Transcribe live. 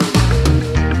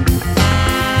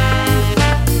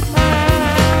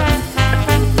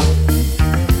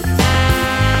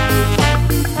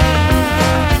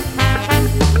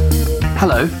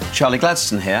Charlie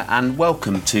Gladstone here, and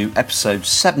welcome to episode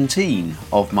 17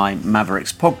 of my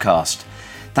Mavericks podcast.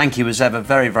 Thank you as ever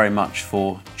very, very much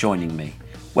for joining me.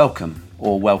 Welcome,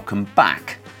 or welcome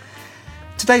back.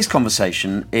 Today's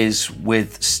conversation is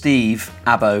with Steve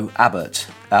Abbo Abbott.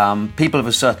 People of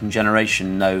a certain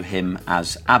generation know him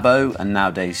as Abbo, and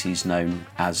nowadays he's known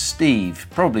as Steve,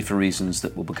 probably for reasons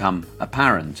that will become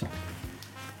apparent.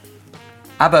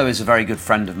 Abbo is a very good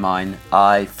friend of mine.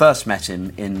 I first met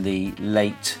him in the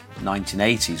late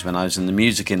 1980s when I was in the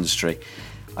music industry.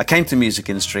 I came to the music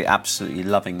industry absolutely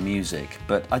loving music,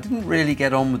 but I didn't really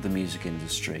get on with the music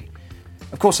industry.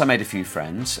 Of course, I made a few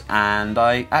friends, and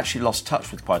I actually lost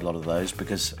touch with quite a lot of those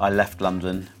because I left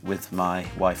London with my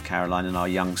wife Caroline and our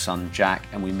young son Jack,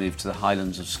 and we moved to the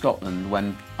Highlands of Scotland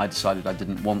when I decided I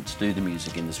didn't want to do the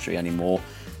music industry anymore,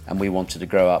 and we wanted to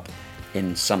grow up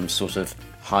in some sort of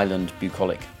Highland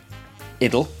bucolic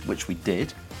idyll, which we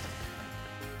did.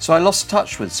 So I lost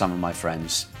touch with some of my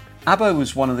friends. Abbo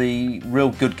was one of the real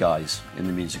good guys in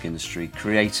the music industry,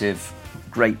 creative,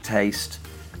 great taste,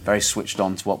 very switched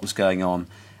on to what was going on,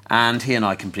 and he and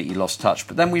I completely lost touch.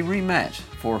 But then we re-met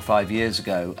 4 or 5 years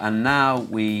ago, and now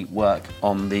we work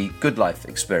on the Good Life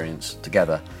experience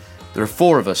together. There are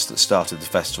 4 of us that started the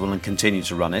festival and continue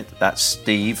to run it. That's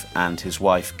Steve and his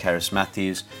wife Cerys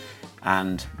Matthews,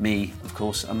 and me, of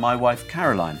course, and my wife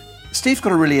Caroline. Steve's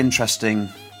got a really interesting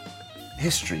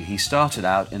history. He started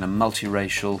out in a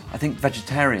multiracial, I think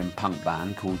vegetarian punk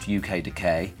band called UK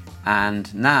Decay,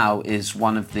 and now is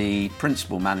one of the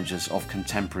principal managers of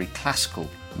contemporary classical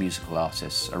musical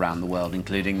artists around the world,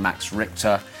 including Max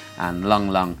Richter and Lung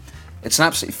Lung. It's an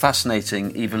absolutely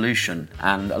fascinating evolution,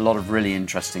 and a lot of really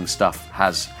interesting stuff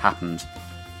has happened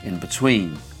in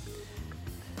between.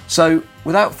 So,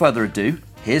 without further ado,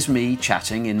 here's me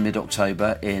chatting in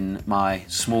mid-October in my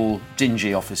small,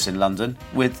 dingy office in London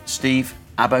with Steve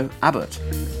Abbo Abbott.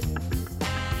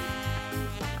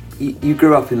 You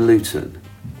grew up in Luton.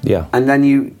 Yeah. And then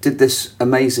you did this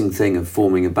amazing thing of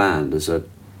forming a band as a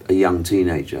young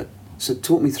teenager. So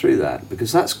talk me through that,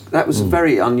 because that was a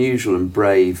very unusual and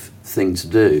brave thing to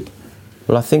do.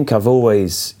 Well, I think I've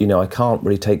always, I can't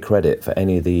really take credit for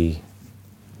any of the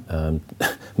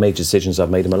major decisions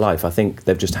I've made in my life. I think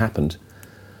they've just happened.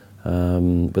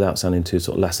 Without sounding too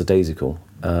sort of lackadaisical,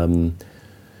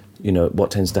 what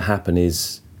tends to happen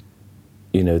is,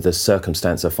 the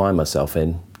circumstance I find myself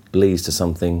in leads to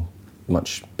something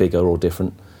much bigger or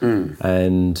different.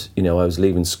 And, I was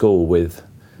leaving school with,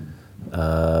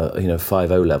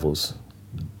 5 O-levels,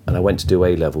 and I went to do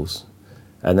A-levels,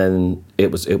 and then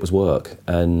it was work,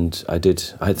 and I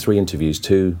had 3 interviews,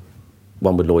 2,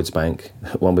 one with Lloyds Bank,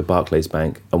 one with Barclays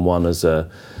Bank, and one as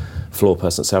a floor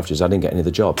person at Selfridges. I didn't get any of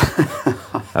the job.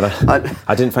 And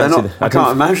I didn't fancy it. I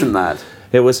can't imagine that.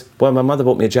 It was, my mother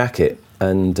bought me a jacket,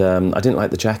 and I didn't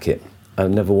like the jacket.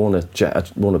 I'd never worn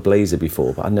a blazer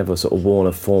before, but I'd never sort of worn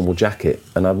a formal jacket.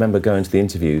 And I remember going to the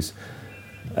interviews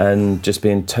and just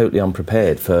being totally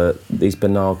unprepared for these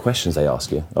banal questions they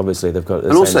ask you. Obviously, they've got...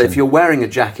 And also, if you're wearing a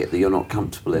jacket that you're not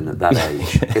comfortable in at that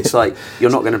age, it's like you're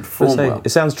not going to perform well. It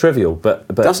sounds trivial, but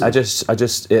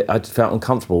I felt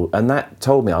uncomfortable, and that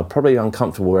told me I'd probably be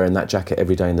uncomfortable wearing that jacket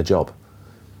every day in the job.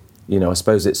 I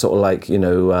suppose it's sort of like, you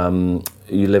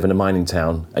live in a mining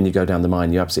town and you go down the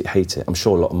mine, you absolutely hate it. I'm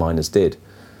sure a lot of miners did.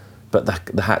 But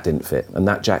the hat didn't fit, and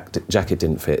that jacket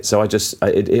didn't fit. So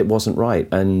it wasn't right.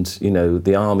 And,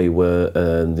 the army were,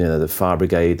 the fire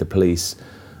brigade, the police,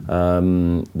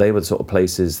 they were the sort of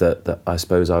places that I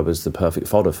suppose I was the perfect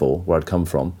fodder for, where I'd come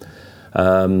from.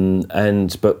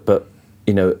 But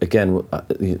again, a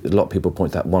lot of people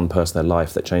point to that one person in their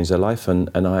life that changed their life, and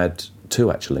I had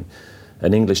 2 actually.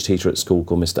 An English teacher at school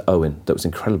called Mr. Owen that was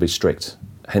incredibly strict,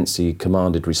 hence he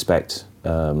commanded respect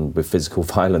with physical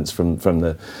violence from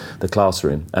the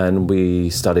classroom. And we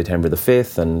studied Henry V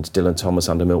and Dylan Thomas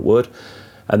under Milt Wood.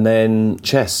 And then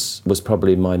chess was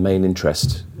probably my main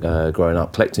interest growing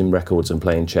up, collecting records and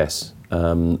playing chess.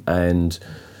 And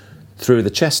through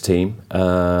the chess team,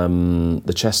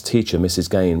 the chess teacher, Mrs.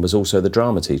 Gain, was also the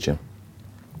drama teacher.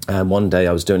 And one day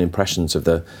I was doing impressions of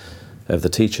the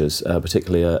teachers,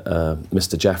 particularly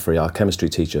Mr. Jaffrey, our chemistry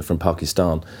teacher from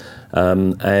Pakistan.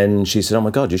 And she said, "Oh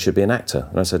my God, you should be an actor."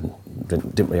 And I said,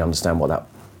 didn't really understand what that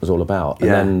was all about. And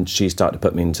then she started to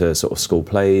put me into sort of school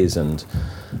plays, and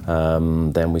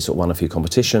then we sort of won a few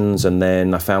competitions, and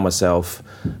then I found myself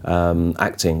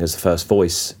acting as the first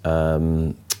voice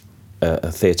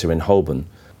a theatre in Holborn.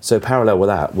 So parallel with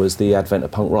that was the advent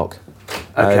of punk rock.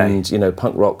 Okay. And,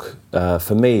 punk rock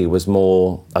for me was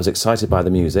more, I was excited by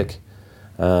the music.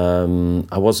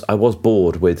 I was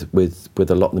bored with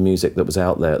a lot of the music that was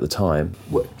out there at the time.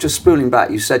 Well, just spooling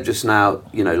back, you said just now,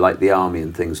 like the army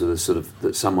and things, were the sort of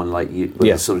that someone like you,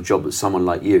 the sort of job that someone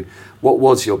like you. What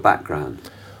was your background?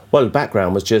 Well, the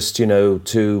background was just,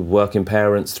 two working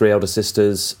parents, 3 elder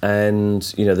sisters, and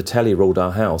the telly ruled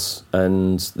our house,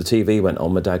 and the TV went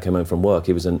on. My dad came home from work.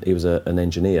 He was an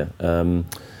engineer.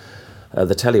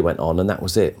 The telly went on, and that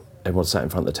was it. Everyone sat in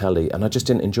front of the telly, and I just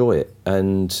didn't enjoy it.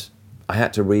 And I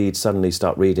had to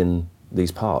start reading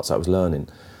these parts I was learning.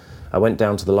 I went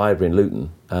down to the library in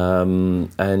Luton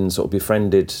and sort of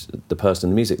befriended the person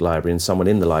in the music library and someone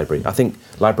in the library. I think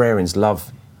librarians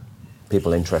love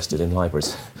people interested in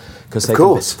libraries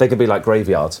because they could be like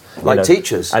graveyards, like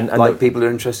teachers, and like people who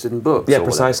are interested in books. Yeah,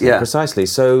 precisely.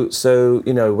 So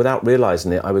without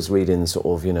realising it, I was reading sort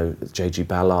of J.G.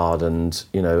 Ballard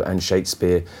and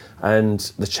Shakespeare, and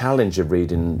the challenge of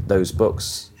reading those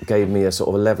books gave me a sort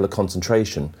of a level of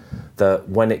concentration that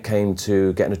when it came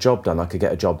to getting a job done, I could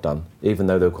get a job done, even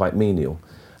though they were quite menial.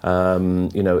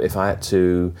 If I had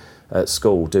to at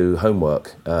school do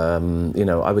homework,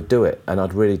 I would do it, and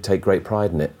I'd really take great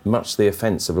pride in it, much to the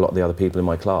offence of a lot of the other people in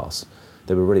my class.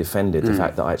 They were really offended the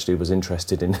fact that I actually was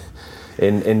interested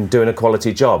in doing a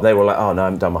quality job. They were like, "Oh no, I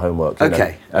haven't done my homework."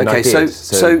 Okay.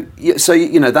 So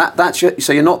you're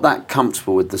not that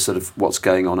comfortable with the sort of what's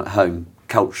going on at home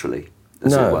culturally,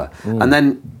 as it were.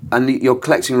 And you're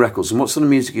collecting records. And what sort of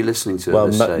music are you listening to at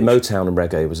this stage? Motown and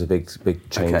reggae was a big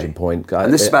changing point.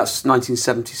 And this is about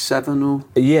 1977, or?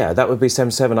 Yeah, that would be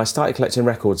 77. I started collecting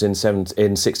records in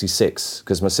 66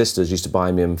 because my sisters used to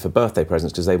buy me them for birthday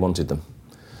presents because they wanted them.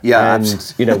 Yeah,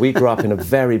 and we grew up in a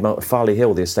very Farley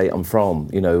Hill, the estate I'm from.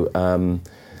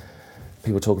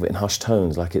 People talk of it in hushed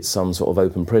tones like it's some sort of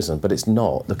open prison, but it's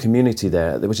not. The community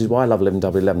there, which is why I love living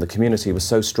W11. The community was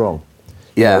so strong.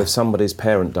 If somebody's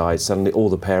parent died, suddenly all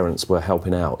the parents were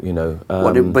helping out.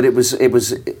 But it was.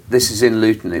 This is in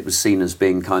Luton. It was seen as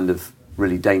being kind of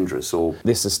really dangerous, or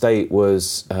this estate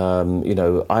was,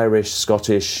 Irish,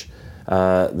 Scottish,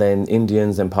 then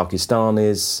Indians, then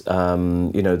Pakistanis.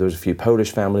 There was a few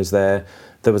Polish families there.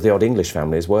 There was the odd English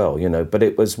family as well. But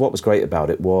it was what was great about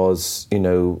it was, I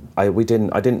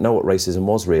didn't know what racism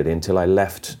was really until I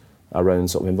left our own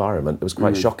sort of environment. It was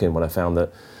quite shocking when I found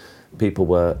that people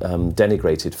were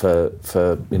denigrated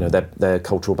for their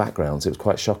cultural backgrounds. It was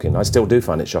quite shocking. I still do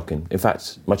find it shocking. In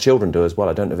fact, my children do as well.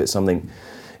 I don't know if it's something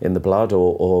in the blood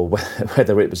or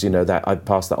whether it was that I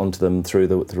passed that on to them through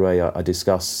the way I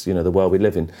discuss the world we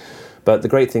live in. But the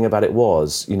great thing about it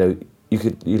was you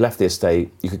left the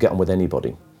estate, you could get on with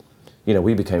anybody.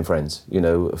 We became friends,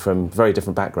 from very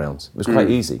different backgrounds. It was quite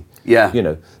easy.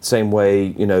 Yeah. Same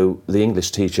way, the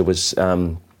English teacher was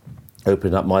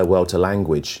opening up my world to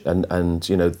language, and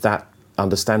that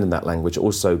understanding that language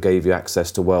also gave you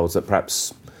access to worlds that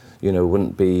perhaps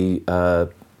wouldn't be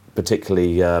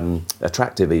particularly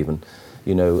attractive even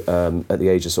at the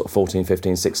age of sort of 14,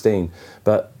 15, 16.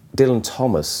 But Dylan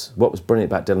Thomas, what was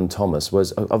brilliant about Dylan Thomas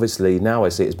was obviously now I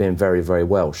see it as being very, very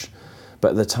Welsh, but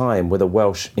at the time with a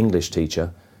Welsh English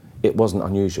teacher it wasn't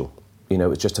unusual. It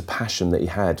was just a passion that he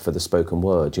had for the spoken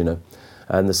word,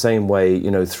 and the same way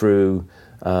through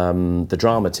the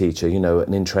drama teacher,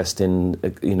 an interest in,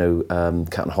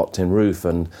 Cat and Hot Tin Roof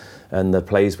and the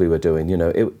plays we were doing.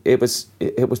 It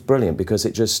was brilliant because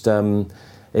it just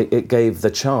it gave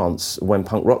the chance when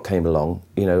punk rock came along.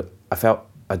 I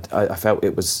felt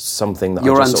it was something that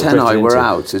your I just sort of antennae were into.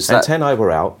 out. Antennae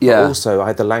were out. Yeah. But also I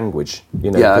had the language.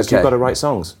 Because you've got to write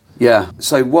songs. Yeah.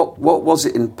 So what was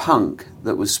it in punk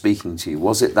that was speaking to you?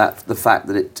 Was it the fact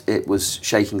that it was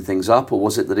shaking things up, or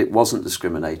was it that it wasn't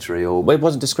discriminatory? Or well, it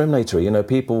wasn't discriminatory.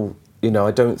 People.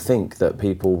 I don't think that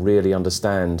people really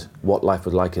understand what life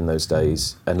was like in those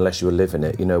days unless you were living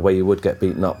it. Where you would get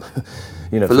beaten up.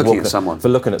 For looking at someone. For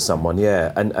looking at someone,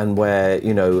 yeah, and where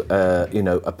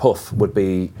a puff would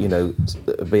be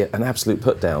be an absolute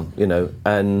put down.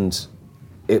 And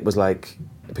it was like.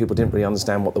 People didn't really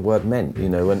understand what the word meant,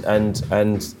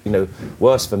 and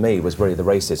worse for me was really the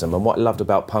racism. And what I loved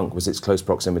about punk was its close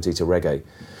proximity to reggae,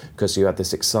 because you had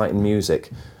this exciting music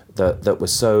that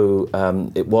was so,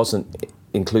 it wasn't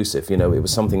inclusive, it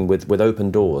was something with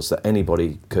open doors that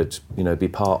anybody could, be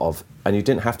part of. And you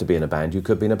didn't have to be in a band, you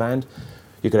could be in a band,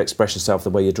 you could express yourself the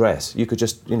way you dress, you could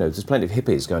just, there's plenty of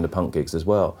hippies going to punk gigs as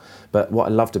well. But what I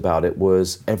loved about it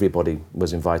was everybody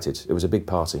was invited, it was a big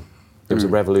party. It was a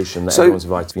revolution that everyone's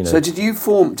invited. So did you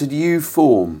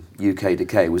form UK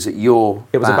Decay? Was it your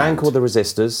It was band? a band called The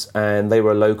Resistors, and they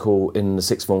were a local in the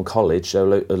sixth form college, a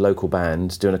local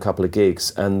band doing a couple of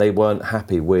gigs, and they weren't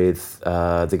happy with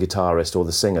the guitarist or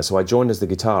the singer. So I joined as the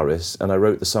guitarist, and I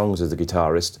wrote the songs as the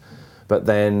guitarist. But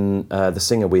then the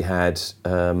singer we had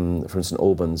from St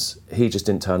Albans, he just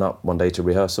didn't turn up one day to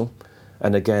rehearsal.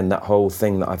 And again, that whole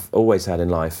thing that I've always had in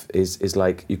life is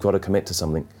like, you've got to commit to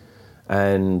something.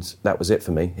 And that was it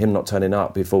for me. Him not turning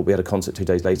up before we had a concert 2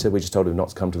 days later, we just told him not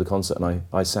to come to the concert, and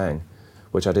I sang,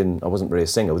 which I wasn't really a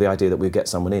singer, with the idea that we'd get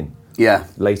someone in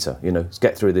later,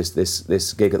 get through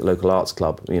this gig at the local arts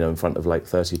club, in front of like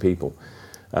 30 people.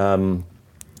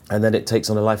 And then it takes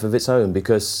on a life of its own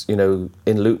because, in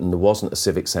Luton there wasn't a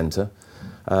civic centre.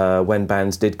 When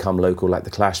bands did come local, like The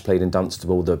Clash played in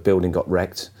Dunstable, the building got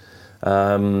wrecked.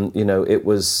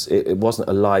 It wasn't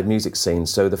a live music scene.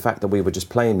 So the fact that we were just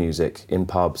playing music in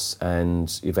pubs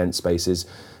and event spaces,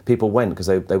 people went because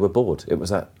they were bored. It was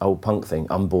that old punk thing,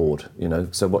 I'm bored,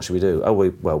 so what should we do? Oh,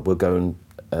 we'll go and,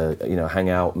 hang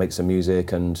out, make some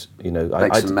music and,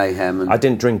 make some mayhem. I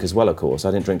didn't drink as well, of course.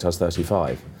 I didn't drink till I was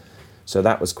 35. So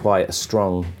that was quite a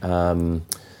strong,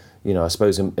 I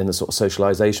suppose in the sort of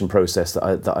socialisation process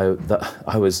that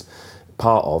I was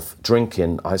part of.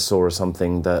 Drinking, I saw as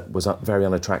something that was very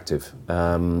unattractive.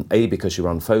 A, because you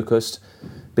were unfocused.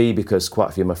 B, because quite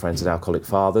a few of my friends had alcoholic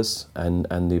fathers and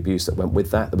the abuse that went with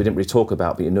that we didn't really talk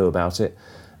about, but you knew about it.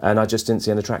 And I just didn't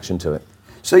see an attraction to it.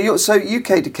 So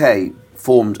UK Decay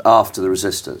formed after the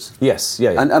Resistors? Yes,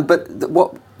 yeah. But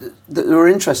there were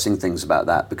interesting things about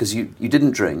that, because you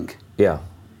didn't drink. Yeah.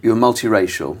 You were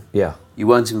multiracial. Yeah. You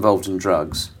weren't involved in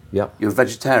drugs. Yeah. You were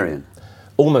vegetarian.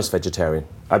 Almost vegetarian.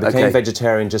 I became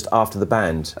vegetarian just after the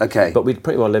band. Okay. But we'd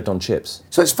pretty well lived on chips.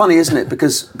 So it's funny, isn't it?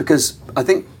 Because I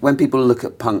think when people look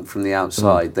at punk from the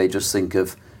outside, they just think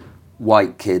of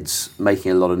white kids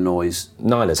making a lot of noise.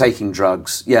 Nihilism. Taking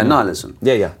drugs. Yeah, nihilism.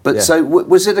 Yeah. But so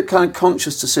was it a kind of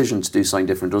conscious decision to do something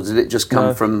different, or did it just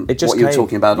come from what you were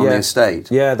talking about on the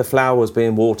estate? Yeah, the flower was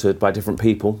being watered by different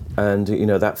people, and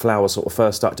that flower sort of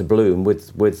first started to bloom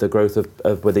with the growth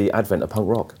with the advent of punk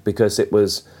rock, because it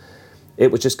was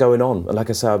just going on. And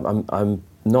like I said, I'm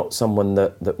not someone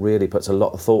that really puts a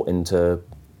lot of thought into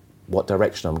what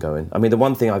direction I'm going. I mean, the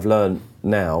one thing I've learned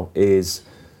now is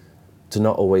to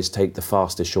not always take the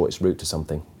fastest, shortest route to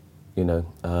something. In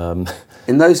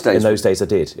those days? In those days I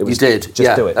did. You did?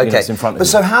 Just do it. Okay. It's in front of but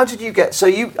you. So how did you get... So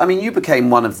you became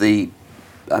one of the...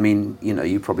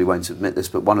 you probably won't admit this,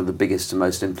 but one of the biggest and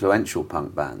most influential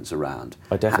punk bands around.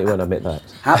 I definitely won't admit that.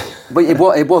 But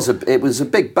it was a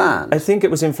big band. I think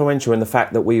it was influential in the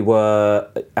fact that we were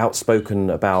outspoken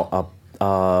about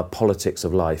our politics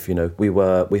of life. We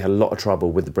had a lot of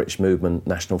trouble with the British movement,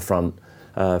 National Front,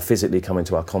 physically coming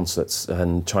to our concerts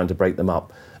and trying to break them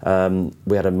up.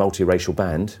 We had a multiracial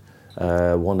band.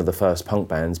 One of the first punk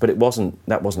bands, but that wasn't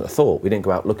a thought. We didn't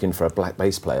go out looking for a black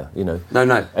bass player,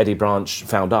 No. Eddie Branch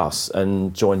found us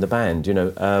and joined the band,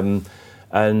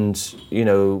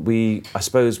 I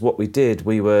suppose what we did,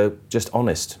 we were just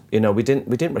honest. We didn't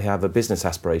really have a business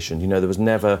aspiration. There was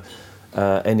never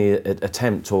any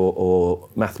attempt or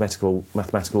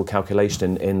mathematical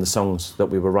calculation in the songs that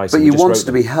we were writing. But you wanted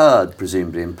to be heard,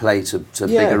 presumably, and play to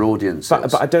bigger audiences.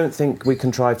 But I don't think we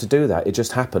contrived to do that. It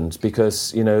just happened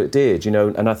because, it did,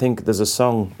 and I think there's a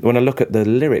song, when I look at the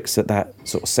lyrics that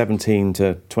sort of 17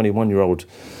 to 21-year-old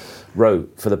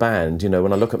wrote for the band,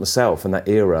 when I look at myself and that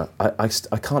era, I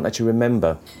can't actually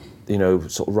remember,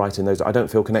 sort of writing those. I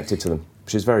don't feel connected to them,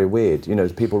 which is very weird.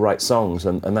 People write songs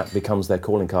and that becomes their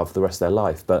calling card for the rest of their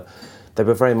life. But they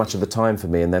were very much of the time for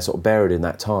me, and they're sort of buried in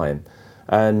that time.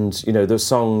 And, those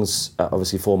songs,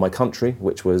 obviously For My Country,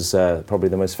 which was probably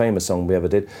the most famous song we ever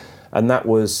did. And that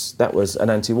was an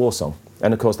anti-war song.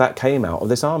 And, of course, that came out of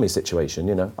this army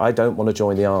situation, I don't want to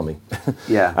join the army.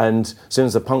 Yeah. And as soon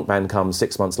as the punk band comes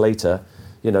 6 months later,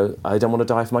 I don't want to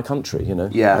die for my country,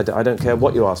 Yeah. I don't care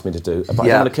what you ask me to do, but I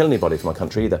don't want to kill anybody for my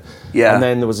country either. Yeah. And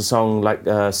then there was a song like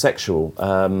Sexual,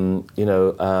 a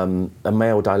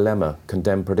male dilemma,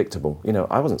 condemned predictable.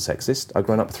 I wasn't sexist. I'd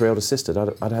grown up with 3 older sisters.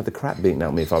 I'd have the crap beaten out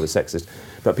of me if I was sexist.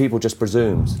 But people just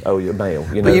presumed, oh, you're male.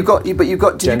 Did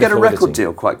you get a record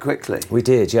deal quite quickly? We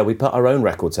did, yeah. We put our own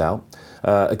records out.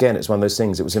 Again, it's one of those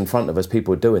things, it was in front of us,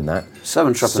 people were doing that. So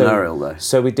entrepreneurial, though.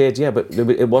 So we did, yeah, but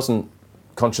it wasn't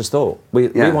conscious thought. We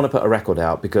want to put a record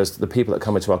out because the people that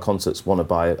come into our concerts want to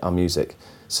buy our music.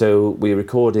 So we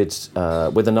recorded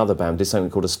with another band, did something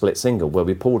called a split single, where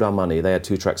we pulled our money. They had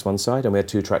 2 tracks one side and we had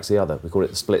 2 tracks the other. We called it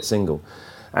the split single.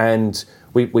 And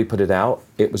we put it out.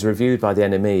 It was reviewed by the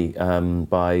NME,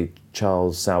 by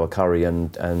Charles Sour Curry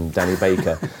and Danny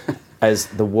Baker, as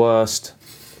the worst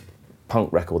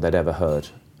punk record they'd ever heard.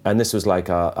 And this was like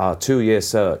our 2-year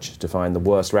search to find the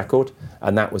worst record,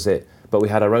 and that was it. But we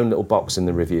had our own little box in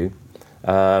the review.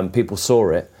 People saw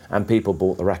it, and people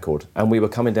bought the record. And we were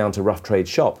coming down to Rough Trade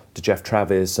Shop, to Jeff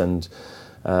Travis and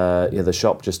the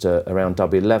shop just around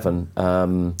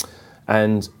W11.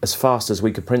 And as fast as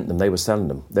we could print them, they were selling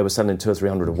them. They were selling 200 or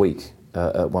 300 a week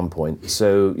at one point.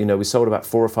 So, we sold about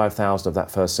 4,000 or 5,000 of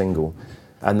that first single.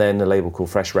 And then a label called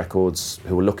Fresh Records,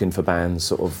 who were looking for bands,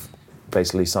 sort of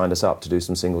basically signed us up to do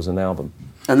some singles and an album.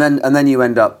 And then you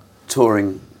end up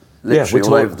touring literally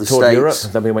all over the States. Europe,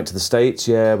 then we went to the States,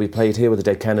 we played here with the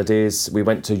Dead Kennedys. We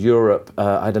went to Europe.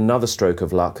 I had another stroke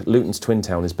of luck. Luton's twin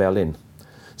town is Berlin.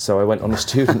 So I went on a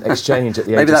student exchange at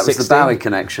the age of 16. Maybe that was the Bowie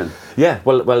connection. Yeah,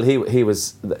 well, he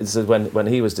was, this is when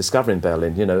he was discovering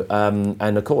Berlin,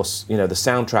 and of course, the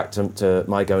soundtrack to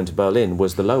my going to Berlin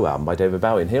was the Low album by David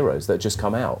Bowie and Heroes that had just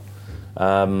come out.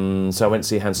 So I went to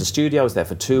see Hansa Studio. I was there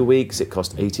for 2 weeks. It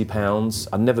cost £80.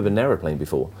 I'd never been in an aeroplane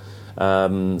before. So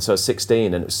I was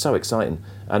 16 and it was so exciting.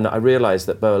 And I realised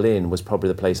that Berlin was probably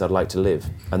the place I'd like to live.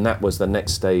 And that was the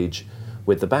next stage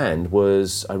with the band,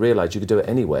 was I realised you could do it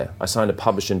anywhere. I signed a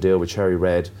publishing deal with Cherry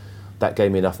Red. That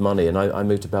gave me enough money and I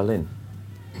moved to Berlin.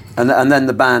 And then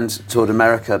the band toured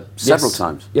America several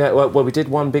times? Yeah, well, we did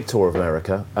one big tour of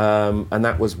America, and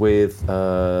that was with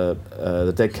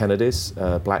the Dead Kennedys,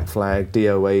 Black Flag,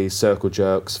 DOA, Circle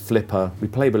Jerks, Flipper. We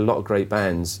played with a lot of great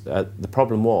bands. The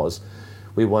problem was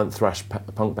we weren't thrash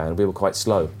punk band, we were quite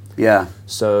slow. Yeah.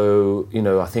 So,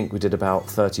 I think we did about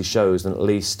 30 shows, and at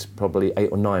least probably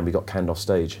 8 or 9 we got canned off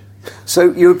stage.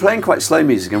 So you were playing quite slow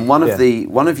music, and one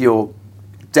of your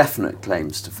definite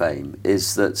claims to fame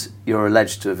is that you're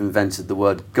alleged to have invented the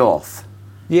word goth.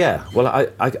 Yeah, well,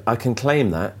 I can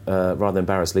claim that, rather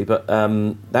embarrassingly, but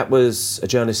that was a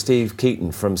journalist, Steve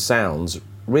Keaton from Sounds,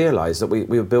 realised that we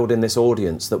were building this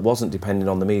audience that wasn't dependent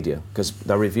on the media, because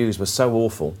their reviews were so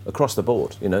awful across the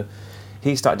board,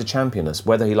 He started to champion us.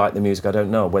 Whether he liked the music, I don't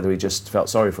know. Whether he just felt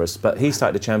sorry for us. But he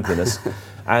started to champion us.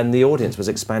 And the audience was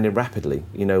expanding rapidly.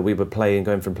 We were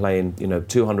going from playing,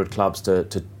 200 clubs to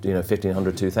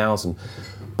 1,500, 2,000.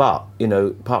 But,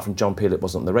 apart from John Peel, it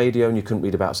wasn't on the radio and you couldn't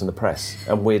read about us in the press.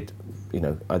 And we'd,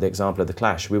 the example of The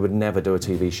Clash, we would never do a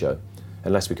TV show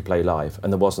unless we could play live.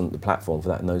 And there wasn't the platform for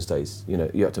that in those days.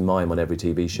 You had to mime on every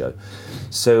TV show.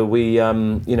 So we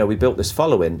built this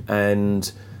following,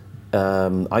 and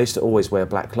I used to always wear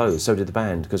black clothes, so did the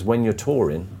band, because when you're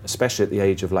touring, especially at the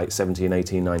age of like 17,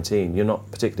 18, 19, you're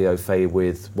not particularly au fait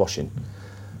with washing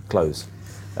clothes.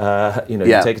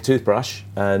 You take a toothbrush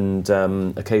and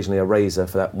occasionally a razor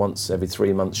for that once every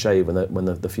 3 months shave when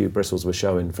the few bristles were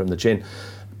showing from the chin.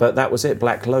 But that was it.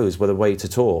 Black clothes were the way to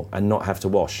tour and not have to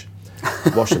wash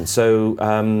them. So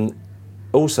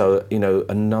also,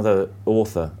 another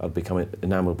author I've become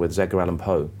enamoured with is Edgar Allan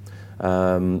Poe.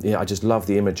 I just love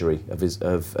the imagery of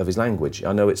his language.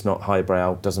 I know it's not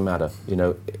highbrow, doesn't matter.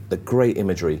 The great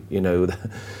imagery. Rue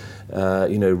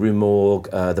Morgue,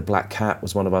 The Black Cat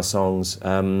was one of our songs.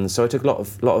 So I took a lot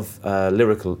of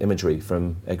lyrical imagery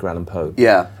from Edgar Allan Poe.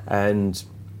 Yeah. And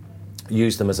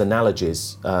used them as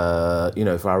analogies, for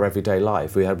our everyday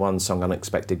life. We had one song,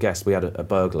 Unexpected Guest. We had a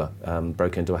burglar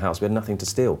broke into a house. We had nothing to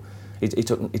steal. He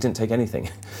didn't take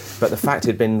anything, but the fact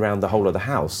he'd been around the whole of the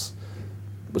house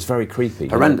was very creepy.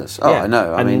 Horrendous. Oh, yeah. I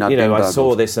know. I mean, I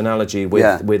saw this analogy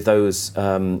with those,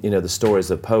 the stories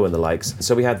of Poe and the likes.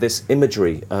 So we had this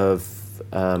imagery of,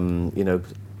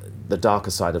 the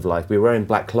darker side of life. We were wearing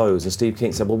black clothes, and Steve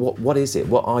King said, "Well, what is it?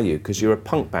 What are you? Because you're a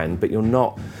punk band, but you're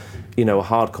not, a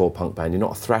hardcore punk band. You're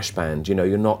not a thrash band.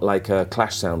 You're not like a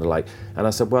Clash sound alike." And I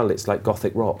said, "Well, it's like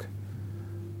gothic rock."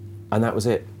 And that was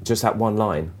it. Just that one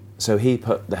line. So he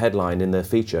put the headline in the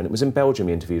feature, and it was in Belgium.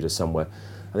 He interviewed us somewhere.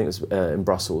 I think it was in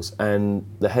Brussels, and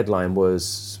the headline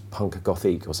was Punk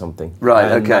Gothique or something.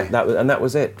 Right, and okay. That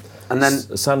was it. And then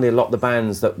suddenly a lot of the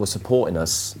bands that were supporting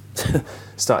us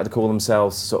started to call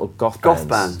themselves sort of goth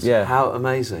bands. Yeah. How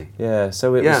amazing. Yeah,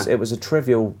 so it was a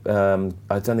trivial, I don't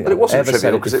think But it wasn't I've ever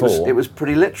trivial, said it before. it was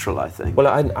pretty literal, I think.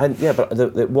 Well,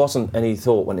 but it wasn't any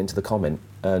thought went into the comment,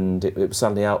 and it was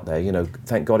suddenly out there.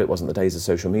 Thank God it wasn't the days of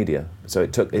social media. So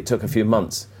it took a few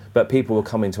months. But people were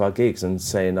coming to our gigs and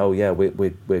saying, "Oh yeah,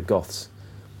 we're goths."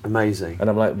 Amazing. And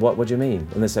I'm like, "What do you mean?"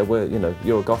 And they said, "Well,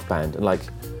 you're a goth band."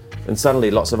 And suddenly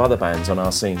lots of other bands on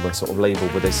our scene were sort of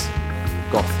labelled with this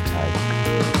goth tag.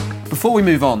 Before we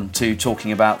move on to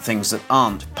talking about things that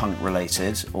aren't punk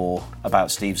related or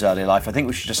about Steve's early life, I think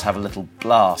we should just have a little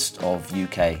blast of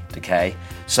UK Decay.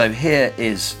 So here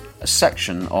is a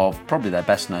section of probably their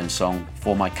best known song,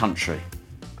 For My Country.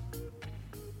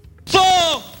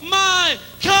 For my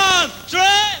country!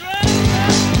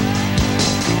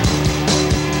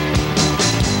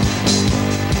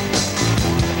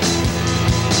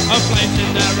 A place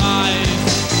in their eyes,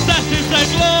 that is their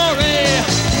glory.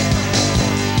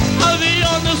 Oh, the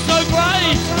honour's so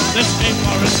great, let's sing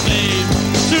for a Steve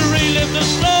to relive the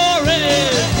story.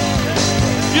 years.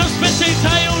 You're spitting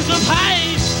tales of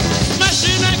hate,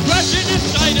 smashing and crashing in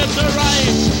state of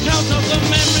terrain. Count up the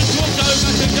memories, we'll go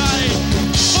back again.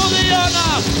 For the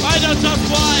honour, I don't just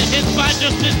why His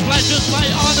Majesty's pleasures may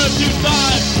honour to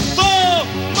die. For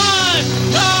my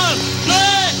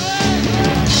country!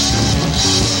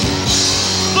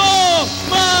 For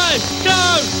my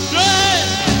country!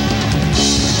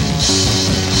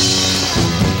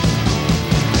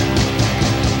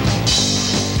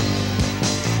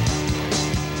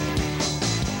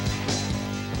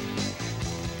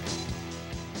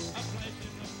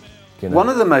 You know? One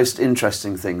of the most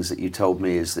interesting things that you told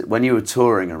me is that when you were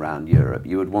touring around Europe,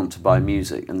 you would want to buy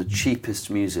music, and the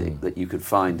cheapest music that you could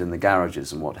find in the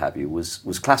garages and what have you was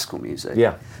classical music.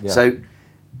 Yeah. So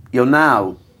you're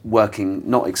now working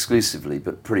not exclusively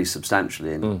but pretty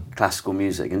substantially in classical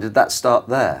music, and did that start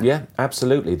there? Yeah,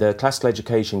 absolutely. The classical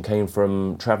education came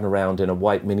from travelling around in a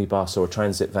white minibus or a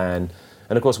transit van.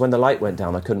 And of course, when the light went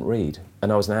down, I couldn't read,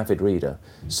 and I was an avid reader.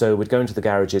 So we'd go into the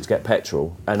garages, get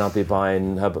petrol, and I'd be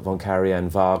buying Herbert von Karajan,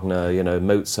 Wagner,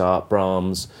 Mozart,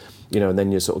 Brahms, and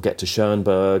then you sort of get to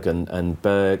Schoenberg and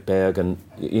Berg, and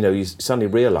you suddenly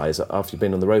realise after you've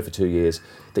been on the road for 2 years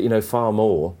that you know far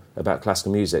more about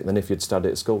classical music than if you'd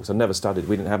studied at school. Because I never studied;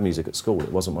 we didn't have music at school;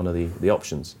 it wasn't one of the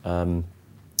options. But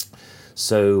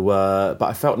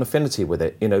I felt an affinity with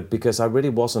it, because I really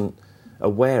wasn't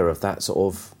aware of that sort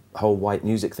of whole white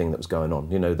music thing that was going on,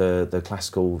 the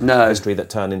classical history that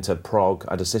turned into prog.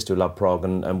 I had a sister who loved prog,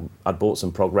 and I'd bought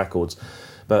some prog records,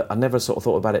 but I never sort of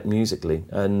thought about it musically.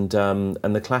 And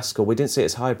the classical, we didn't see it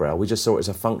as highbrow, we just saw it as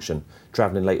a function,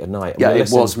 travelling late at night. Yeah, it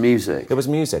was music. It was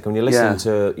music. When you're listening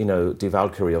to, Die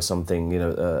Valkyrie or something,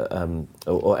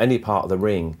 or any part of the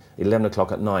Ring, 11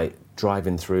 o'clock at night,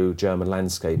 driving through German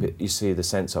landscape, you see the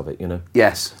sense of it,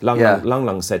 Yes.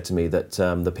 Lang said to me that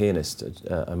the pianist,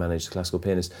 I managed a classical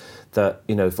pianist, that,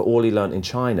 for all he learnt in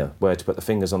China, where to put the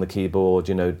fingers on the keyboard,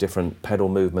 different pedal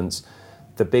movements,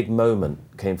 the big moment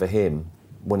came for him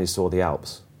when he saw the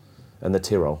Alps and the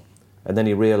Tyrol. And then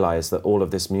he realised that all of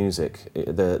this music,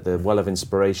 the well of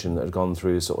inspiration that had gone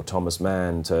through sort of Thomas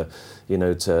Mann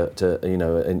into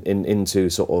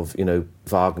sort of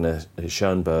Wagner,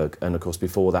 Schoenberg, and of course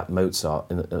before that Mozart,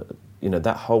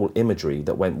 that whole imagery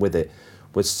that went with it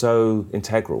was so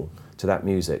integral to that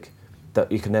music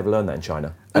that you can never learn that in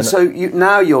China. And so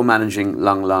now you're managing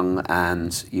Lung Lung,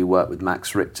 and you work with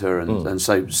Max Richter, and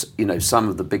so some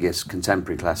of the biggest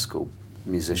contemporary classical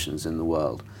musicians in the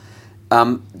world.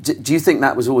 Do you think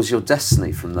that was always your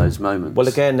destiny from those moments? Well,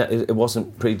 again, it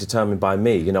wasn't predetermined by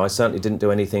me. I certainly didn't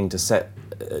do anything to set,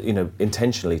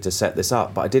 intentionally to set this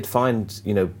up. But I did find,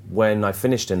 when I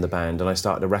finished in the band and I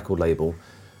started a record label,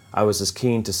 I was as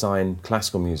keen to sign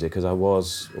classical music as I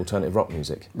was alternative rock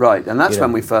music. Right, and that's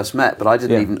when we first met. But I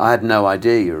I had no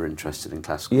idea you were interested in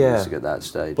classical music at that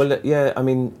stage. Well,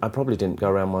 I probably didn't go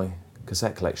around my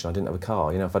cassette collection. I didn't have a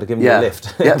car. If I'd have given you a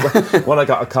lift. When I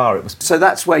got a car, it was... So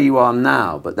that's where you are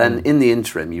now, but then in the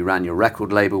interim you ran your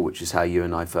record label, which is how you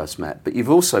and I first met, but you've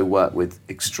also worked with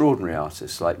extraordinary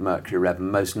artists like Mercury Rev, and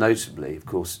most notably, of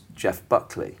course, Jeff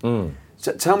Buckley.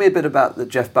 So tell me a bit about the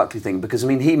Jeff Buckley thing, because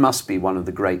he must be one of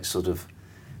the great sort of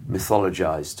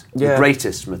mythologised, the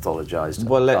greatest mythologised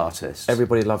artists.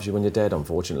 Everybody loves you when you're dead,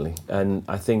 unfortunately. And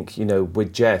I think,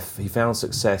 with Jeff, he found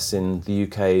success in the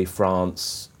UK,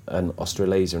 France, and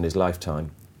Australasia in his lifetime,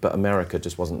 but America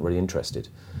just wasn't really interested.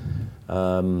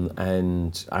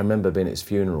 And I remember being at his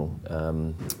funeral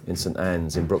in St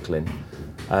Anne's in Brooklyn,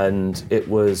 and it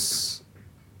was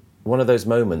one of those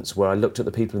moments where I looked at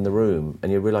the people in the room and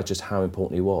you realise just how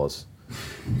important he was.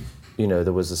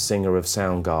 There was a singer of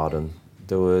Soundgarden,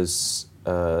 there was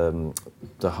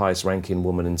the highest ranking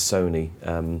woman in Sony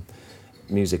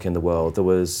music in the world, there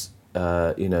was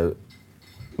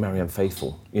Marianne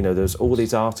Faithfull. There's all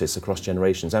these artists across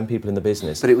generations and people in the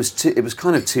business. But it was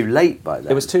kind of too late by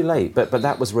then. It was too late, but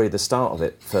that was really the start of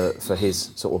it for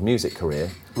his sort of music career.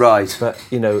 Right. But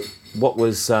what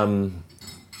was a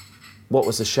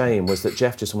shame was that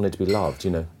Jeff just wanted to be loved,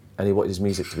 and he wanted his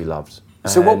music to be loved.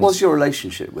 So what was your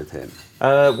relationship with him?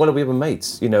 Well, we were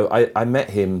mates. I met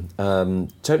him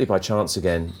totally by chance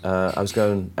again. I was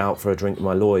going out for a drink with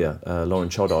my lawyer, Lauren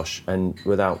Chodosh, and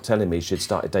without telling me, she'd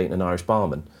started dating an Irish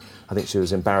barman. I think she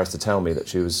was embarrassed to tell me that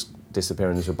she was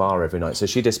disappearing into a bar every night. So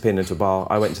she disappeared into a bar.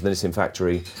 I went to the Knitting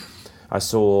Factory. I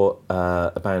saw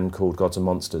a band called Gods and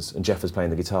Monsters, and Jeff was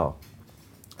playing the guitar.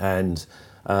 And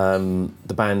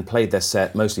the band played their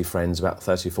set, mostly friends, about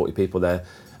 30, 40 people there.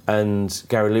 And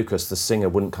Gary Lucas, the singer,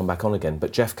 wouldn't come back on again.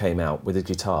 But Jeff came out with his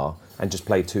guitar and just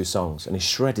played 2 songs. And he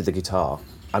shredded the guitar.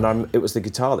 And it was the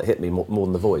guitar that hit me more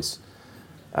than the voice.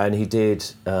 and he did,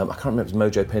 I can't remember, it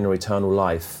was Mojo Pin or Eternal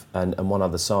Life and one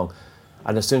other song.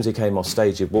 And as soon as he came off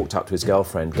stage, he walked up to his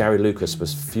girlfriend. Gary Lucas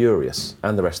was furious,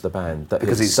 and the rest of the band, that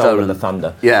because he'd stolen the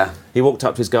thunder. Yeah. He walked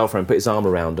up to his girlfriend, put his arm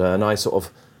around her, and I sort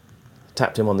of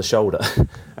tapped him on the shoulder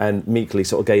and meekly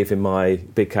sort of gave him my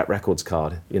Big Cat Records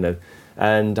card, you know.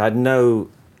 And I had no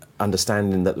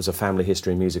understanding that there was a family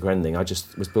history in music or anything. I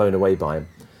just was blown away by him.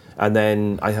 And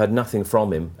then I heard nothing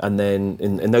from him. And then,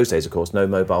 in those days, of course, no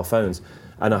mobile phones.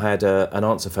 And I had an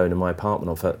answer phone in my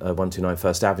apartment on 129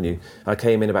 First Avenue. I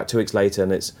came in about 2 weeks later,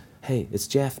 and it's, hey, it's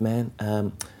Jeff, man.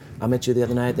 I met you the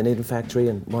other night at the Needham Factory,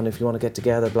 and wonder if you want to get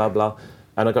together, blah, blah.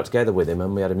 And I got together with him,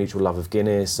 and we had a mutual love of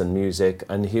Guinness and music.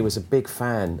 And he was a big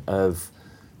fan of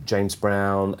James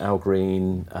Brown, Al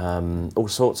Green, all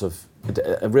sorts of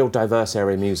a real diverse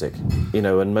area of music, you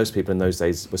know. And most people in those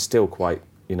days were still quite,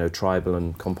 you know, tribal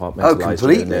and compartmentalised. Oh,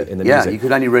 completely. In the yeah, music. You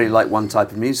could only really like one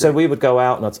type of music. So we would go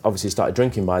out, and I'd obviously started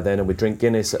drinking by then, and we'd drink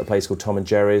Guinness at a place called Tom and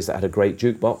Jerry's that had a great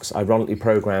jukebox, ironically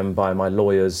programmed by my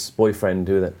lawyer's boyfriend,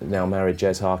 who now married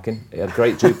Jez Harkin. It had a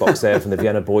great jukebox there, from the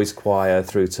Vienna Boys Choir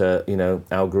through to, you know,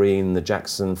 Al Green, the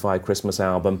Jackson 5 Christmas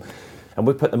album. And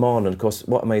we'd put them on, and of course,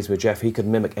 what amazed me with Jeff, he could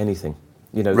mimic anything.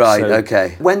 You know, right, so,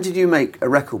 okay. When did you make a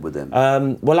record with him?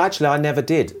 Well, actually, I never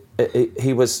did.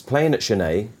 He was playing at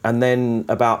Chenet, and then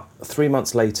about 3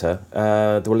 months later,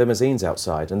 there were limousines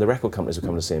outside, and the record companies were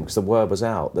coming to see him because the word was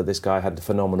out that this guy had a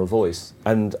phenomenal voice.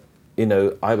 And, you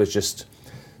know, I was just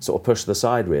sort of pushed to the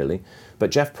side, really.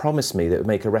 But Jeff promised me that he would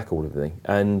make a record with me.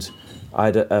 And I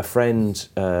had a friend,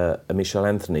 Michelle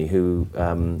Anthony, who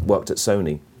worked at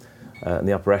Sony in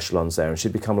the upper echelons there, and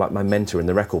she'd become like my mentor in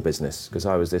the record business, because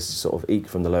I was this sort of eek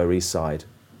from the Lower East Side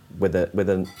with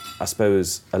I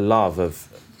suppose, a love of,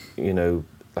 you know,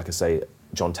 like I say,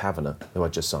 John Taverner, who I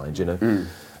just signed, you know,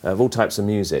 of all types of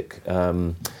music.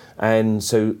 And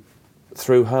so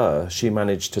through her, she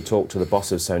managed to talk to the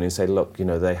boss of Sony and say, look, you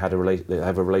know, they have a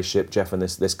relationship, Jeff and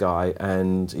this guy,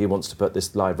 and he wants to put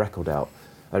this live record out.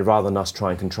 And rather than us try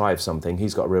and contrive something,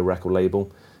 he's got a real record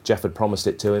label. Jeff had promised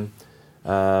it to him.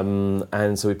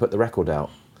 And so we put the record out.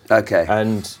 Okay.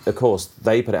 And of course,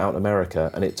 they put it out in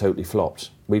America, and it totally flopped.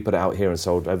 We put it out here and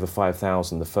sold over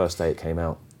 5,000 the first day it came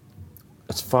out.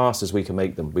 As fast as we could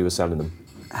make them, we were selling them.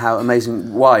 How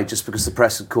amazing. Why? Just because the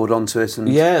press had caught on to it and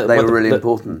they were really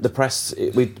important? The press,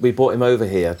 we brought him over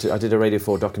here. I did a Radio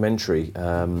 4 documentary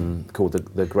called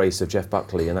The Grace of Jeff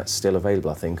Buckley, and that's still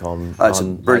available, I think, on it's a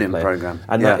brilliant programme.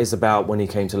 And that is about when he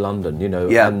came to London, you know,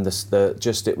 and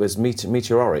it was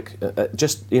meteoric.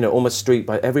 Just, you know, almost street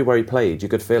by, everywhere he played, you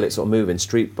could feel it sort of moving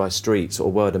street by street, sort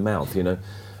of word of mouth, you know.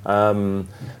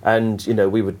 And, you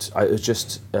know, it was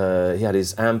just, he had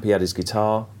his amp, he had his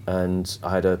guitar, and I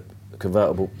had a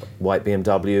convertible white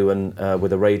BMW and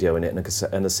with a radio in it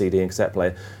and a CD and cassette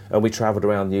player, and we travelled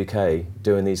around the UK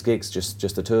doing these gigs,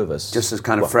 just the two of us, just as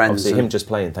kind of friends. Obviously, him just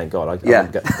playing. Thank God. I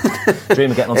dream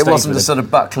of getting on stage. It wasn't with a him. sort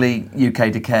of Buckley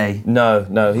UK Decay. No,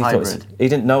 hybrid. He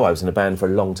didn't know I was in a band for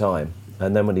a long time,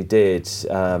 and then when he did,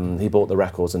 he bought the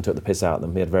records and took the piss out of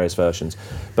them. He had various versions,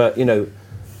 but you know.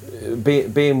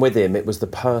 Being with him, it was the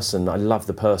person. I love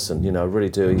the person, you know, I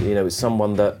really do. You know, it's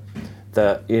someone that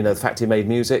you know, the fact he made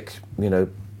music, you know,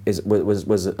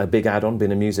 was a big add-on,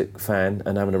 being a music fan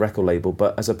and having a record label.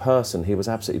 But as a person, he was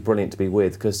absolutely brilliant to be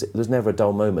with, because there was never a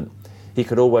dull moment. He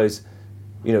could always,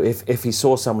 you know, if he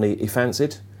saw somebody he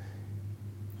fancied,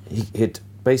 he'd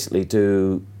basically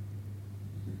do.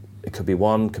 It could be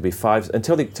 1, could be 5,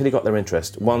 until he got their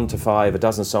interest. 1 to 5, a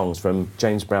dozen songs from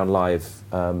James Brown live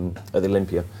at the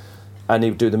Olympia, and he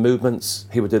would do the movements,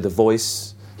 he would do the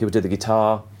voice, he would do the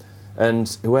guitar,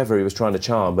 and whoever he was trying to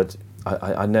charm. But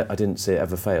I didn't see it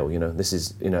ever fail. You know, this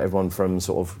is, you know, everyone from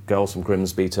sort of girls from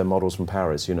Grimsby to models from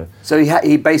Paris. You know, so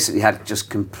he basically had just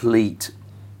complete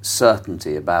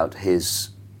certainty about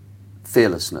his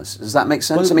fearlessness. Does that make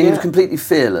sense? Well, I mean, he was completely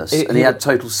fearless, and he had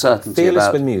total certainty fearless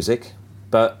about with music.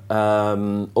 But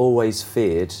always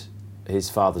feared his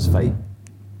father's fate.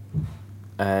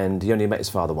 And he only met his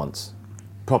father once.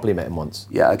 Properly met him once.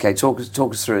 Yeah, okay. Talk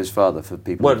us through his father for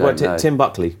people who don't know. Tim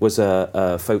Buckley was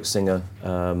a folk singer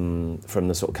from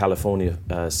the sort of California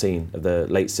scene of the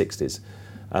late 60s.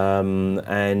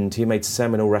 And he made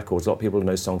seminal records. A lot of people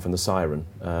know a song from The Siren,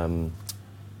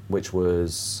 which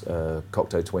was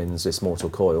Cocteau Twins' This Mortal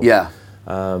Coil. Yeah.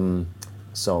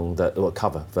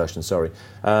 Cover version, sorry.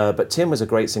 But Tim was a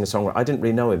great singer-songwriter. I didn't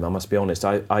really know him, I must be honest.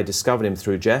 I discovered him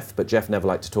through Jeff, but Jeff never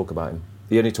liked to talk about him.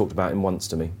 he only talked about him once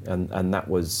to me, and that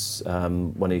was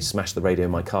when he smashed the radio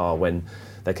in my car when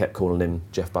they kept calling him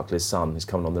Jeff Buckley's son. He's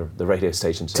coming on the radio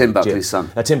station. Tim Buckley's son.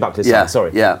 Tim Buckley's son,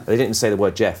 sorry. Yeah. They didn't say the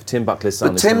word Jeff. Tim Buckley's son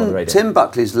But is coming on the radio. Tim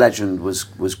Buckley's legend was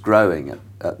growing at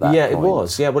that point. Yeah, it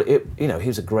was. Yeah, well, he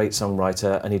was a great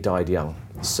songwriter and he died young.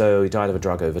 So he died of a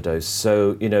drug overdose.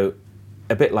 So,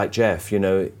 a bit like Jeff,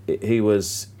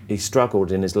 he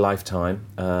struggled in his lifetime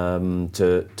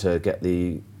to get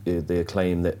the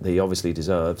acclaim that he obviously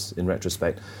deserves in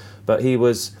retrospect. But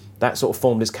that sort of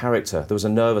formed his character. There was a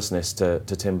nervousness to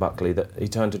Tim Buckley that he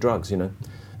turned to drugs,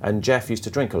 And Jeff used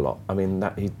to drink a lot. I mean,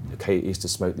 he used to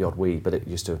smoke the odd weed, but it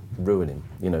used to ruin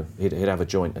him. He'd have a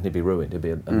joint and he'd be ruined. He'd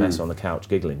be a mess on the couch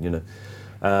giggling.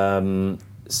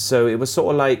 So it was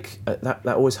sort of like that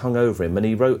always hung over him. And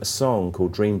he wrote a song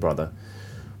called Dream Brother,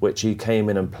 which he came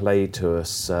in and played to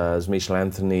us as Michel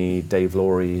Anthony, Dave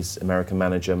Laurie's American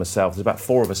manager, myself. There's about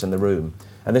 4 of us in the room.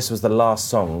 And this was the last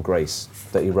song, Grace,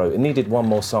 that he wrote. It needed one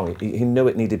more song. He knew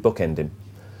it needed bookending.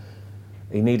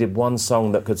 He needed one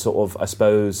song that could sort of, I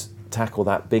suppose, tackle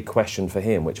that big question for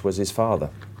him, which was his father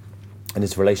and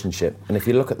his relationship. And if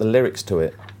you look at the lyrics to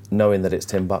it, knowing that it's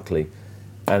Tim Buckley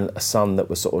and a son that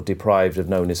was sort of deprived of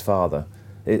knowing his father,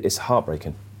 it's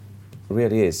heartbreaking. It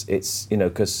really is. It's,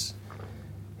 because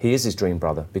he is his dream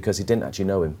brother because he didn't actually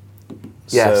know him.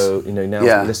 Yes. So, now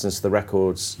he listens to the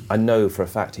records. I know for a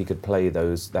fact he could play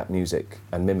that music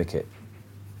and mimic it.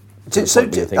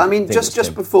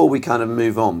 Just before we kind of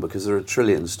move on, because there are a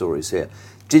trillion stories here,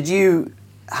 did you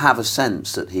have a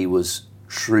sense that he was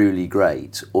truly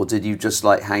great, or did you just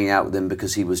like hanging out with him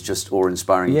because he was just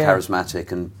awe-inspiring,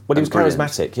 charismatic, and well, he was brilliant?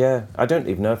 Charismatic. Yeah, I don't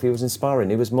even know if he was inspiring.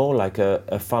 He was more like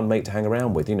a fun mate to hang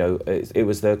around with. It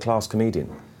was the class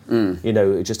comedian.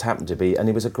 It just happened to be, and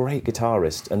he was a great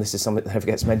guitarist. And this is something that never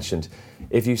gets mentioned.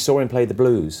 If you saw him play the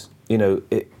blues,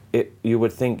 you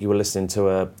would think you were listening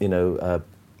to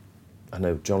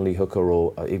John Lee Hooker,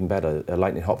 or even better,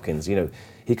 Lightning Hopkins.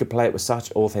 He could play it with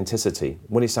such authenticity.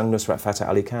 When he sang Nusrat Fateh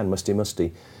Ali Khan, Musti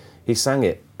Musti, he sang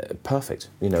it perfect.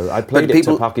 I played it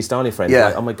to Pakistani friends.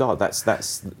 Like, oh my God,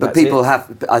 that's. But people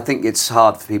have. I think it's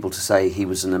hard for people to say he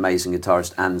was an amazing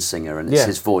guitarist and singer, and it's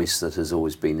his voice that has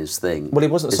always been his thing. Well, he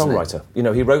wasn't a songwriter.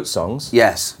 He wrote songs.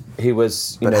 Yes. He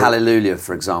was. But Hallelujah,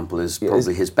 for example, is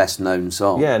probably his best known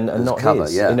song. Yeah, and not cover.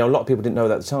 his. Yeah. A lot of people didn't know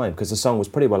that at the time because the song was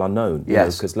pretty well unknown.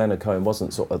 Yes. Because Leonard Cohen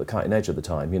wasn't sort of at the cutting edge at the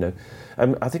time.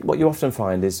 I think what you often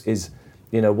find is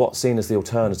what's seen as the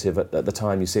alternative at the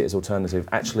time you see it as alternative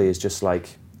actually is just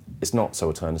like, it's not so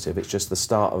alternative, it's just the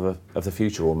start of the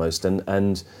future almost,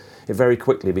 and it very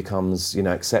quickly becomes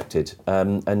accepted.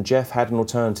 And Jeff had an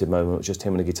alternative moment with just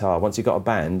him and a guitar. Once he got a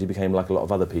band, he became like a lot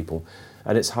of other people,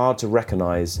 and it's hard to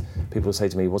recognise. People say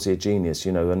to me, was he a genius,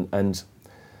 and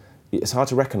it's hard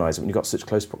to recognise it when you've got such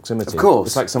close proximity. Of course,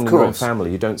 it's like someone in your own family.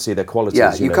 You don't see their qualities.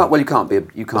 Yeah, you can't. Well, you can't be.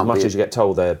 As much as you get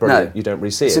told they're brilliant, you don't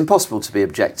really see it. It's impossible to be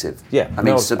objective. Yeah, I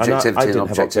mean, subjectivity I didn't and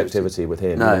have objectivity with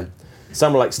him. No.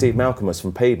 Someone like Steve Malcolmus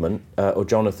from Pavement or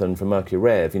Jonathan from Mercury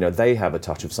Rev, they have a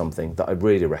touch of something that I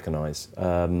really recognise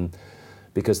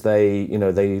because they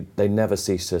never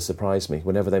cease to surprise me.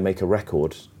 Whenever they make a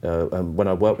record, and when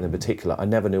I work with them in particular, I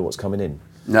never knew what's coming in.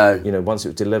 No. Once it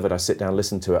was delivered, I sit down and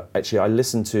listen to it. Actually, I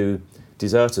listened to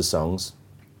Deserter songs.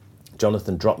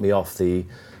 Jonathan dropped me off the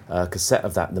cassette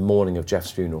of that in the morning of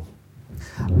Jeff's funeral.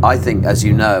 I think, as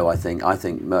you know, I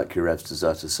think Mercury Rev's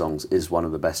Deserter Songs is one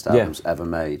of the best albums ever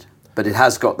made. But it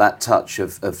has got that touch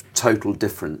of total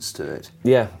difference to it.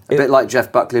 Yeah. A bit like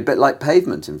Jeff Buckley, a bit like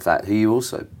Pavement, in fact, who you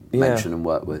also mention and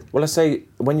work with. Well, I say,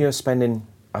 when you're spending...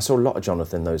 I saw a lot of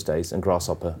Jonathan those days and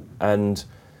Grasshopper, and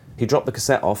he dropped the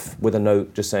cassette off with a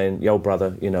note just saying, yo,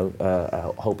 brother,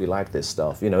 I hope you like this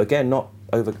stuff. Again,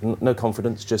 no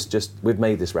confidence, just we've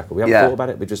made this record. We haven't thought about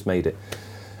it, we just made it.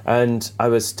 And I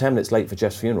was 10 minutes late for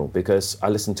Jeff's funeral because I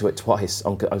listened to it twice. I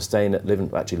was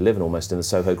living almost in the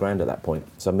Soho Grand at that point.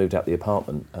 So I moved out the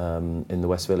apartment in the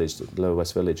West Village, the Lower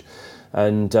West Village.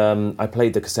 And I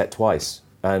played the cassette twice,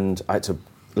 and I had to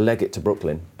leg it to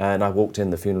Brooklyn, and I walked in,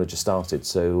 the funeral had just started,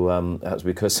 so that was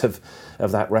because of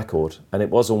that record. And it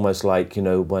was almost like,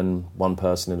 when one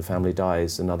person in the family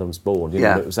dies, another one's born,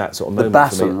 it was that sort of moment. The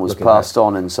baton was passed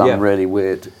on in some really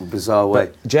weird, bizarre way.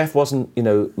 But Jeff wasn't,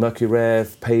 Mercury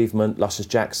Rev, Pavement, Luscious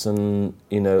Jackson,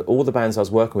 all the bands I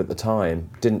was working with at the time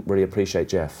didn't really appreciate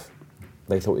Jeff.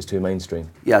 They thought it was too mainstream.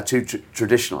 Yeah, too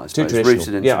traditional, I suppose. Too traditional.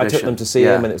 Rooted in tradition. I took them to see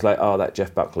him, and it's like, that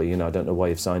Jeff Buckley, I don't know why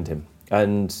you've signed him.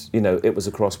 And, it was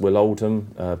across Will Oldham,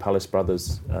 Palace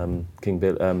Brothers, King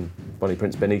Bill, Bonnie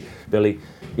Prince Billy.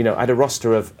 I had a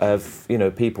roster of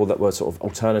people that were sort of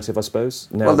alternative, I suppose.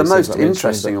 Now the most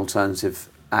interesting alternative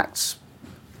acts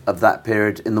of that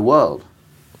period in the world.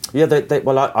 Yeah,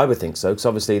 well, I would think so, because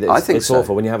obviously it's so.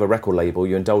 awful when you have a record label,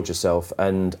 you indulge yourself,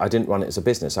 and I didn't run it as a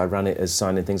business. I ran it as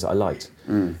signing things that I liked.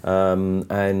 And,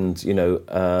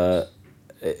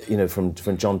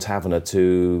 from John Taverner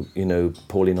to,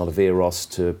 Pauline Oliveros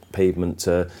to Pavement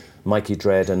to Mikey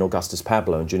Dredd and Augustus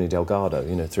Pablo and Junior Delgado,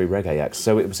 3 reggae acts.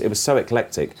 So it was so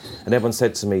eclectic. And everyone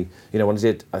said to me, when I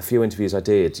did a few interviews I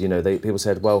did, people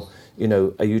said, well,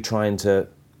 are you trying to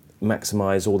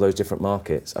maximise all those different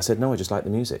markets? I said, no, I just like the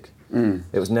music.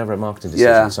 It was never a marketing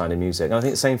decision signing music. And I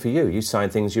think the same for you. You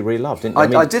signed things you really loved, didn't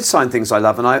you? I did sign things I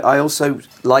love, and I also,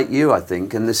 like you, I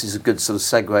think, and this is a good sort of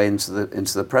segue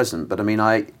into the present, but I mean,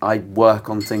 I work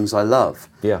on things I love.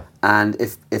 Yeah. And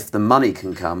if the money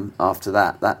can come after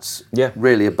that, that's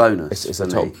really a bonus. It's a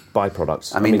top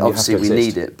byproduct. I mean obviously we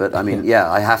need it, but I mean,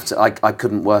 I have to. I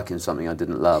couldn't work in something I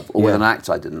didn't love, or with an act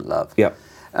I didn't love. Yeah.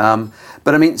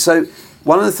 But I mean, so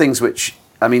one of the things which,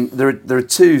 I mean, there are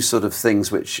two sort of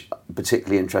things which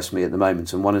particularly interest me at the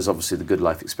moment, and one is obviously the good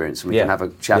life experience, and we can have a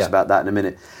chat about that in a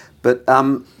minute. But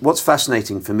what's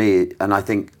fascinating for me, and I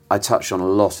think I touch on a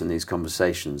lot in these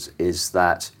conversations, is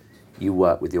that you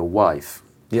work with your wife,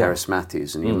 Cerys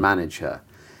Matthews, and you manage her.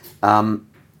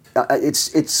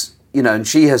 It's and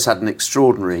she has had an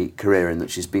extraordinary career in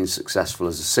that she's been successful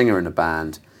as a singer in a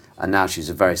band, and now she's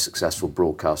a very successful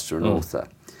broadcaster and author.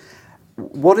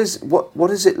 What is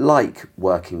it like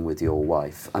working with your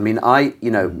wife? I mean,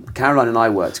 Caroline and I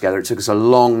worked together. It took us a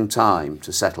long time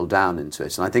to settle down into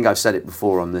it. And I think I've said it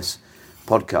before on this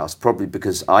podcast, probably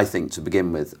because I think to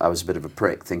begin with, I was a bit of a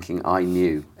prick, thinking I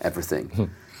knew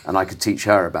everything and I could teach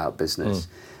her about business.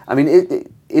 I mean,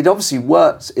 it obviously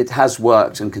worked. It has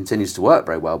worked and continues to work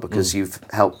very well because you've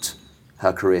helped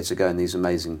her career to go in these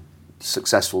amazing,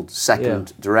 successful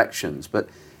second directions. But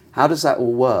how does that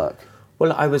all work?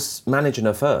 Well, I was managing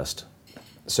her first,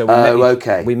 so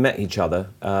we met each other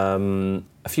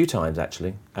a few times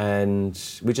actually, and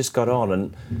we just got on.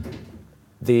 And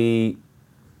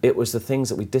it was the things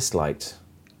that we disliked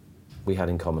we had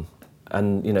in common,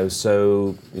 and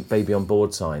so baby on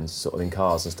board signs, sort of in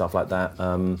cars and stuff like that.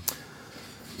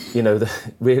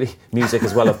 Really music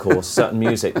as well, of course. Certain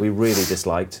music we really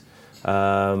disliked.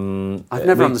 I've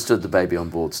never understood the baby on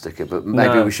board sticker, but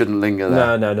maybe we shouldn't linger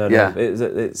there. No. Yeah.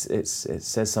 It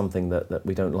says something that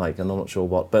we don't like, and I'm not sure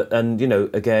what. But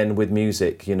again with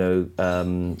music, neither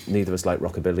of us like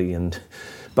rockabilly,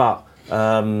 but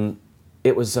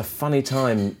it was a funny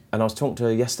time, and I was talking to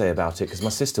her yesterday about it because my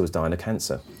sister was dying of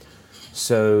cancer,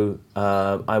 so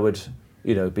I would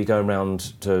be going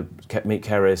around to meet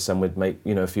Cerys, and we'd make,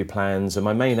 a few plans. And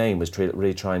my main aim was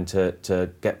really trying to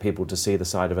get people to see the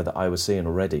side of her that I was seeing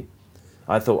already.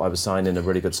 I thought I was signing a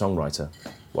really good songwriter.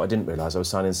 What I didn't realise, I was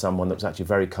signing someone that was actually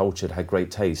very cultured, had great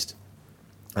taste,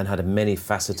 and had a many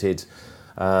faceted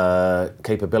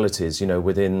capabilities,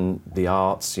 within the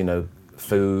arts,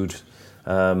 food,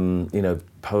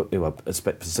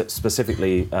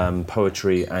 specifically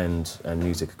poetry and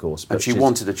music, of course. But she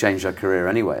wanted to change her career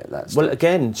anyway at that stage. Well,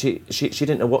 again, she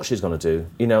didn't know what she was going to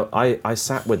do. I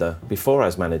sat with her before I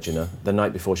was managing her, the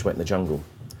night before she went in the jungle.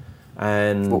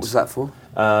 And what was that for?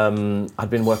 I'd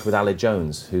been working with Alid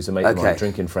Jones, who's a mate of mine,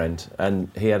 drinking friend, and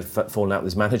he had fallen out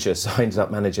with his manager, so I ended up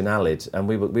managing Alid, and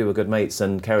we were good mates,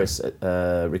 and Cerys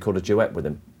recorded a duet with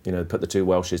him, put the two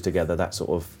Welshes together, that sort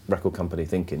of record company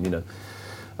thinking,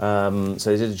 So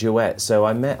they did a duet. So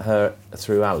I met her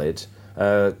through Alid,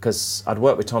 because I'd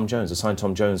worked with Tom Jones. I signed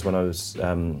Tom Jones when I was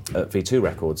at V2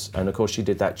 Records, and of course she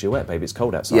did that duet, Baby It's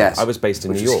Cold Outside. Yes, I was based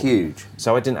in New York. Which is huge.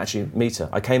 So I didn't actually meet her.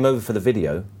 I came over for the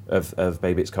video of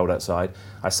Baby It's Cold Outside.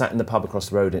 I sat in the pub across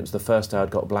the road, and it was the first day I'd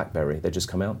got a BlackBerry. They'd just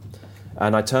come out.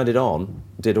 And I turned it on,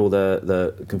 did all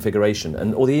the configuration,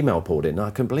 and all the email poured in, and I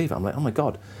couldn't believe it. I'm like, oh my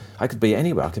God, I could be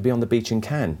anywhere. I could be on the beach in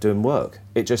Cannes doing work.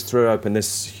 It just threw open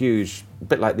this huge,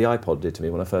 bit like the iPod did to me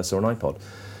when I first saw an iPod.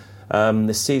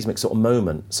 This seismic sort of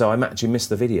moment. So I actually missed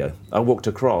the video. I walked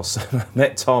across,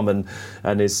 met Tom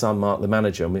and his son Mark, the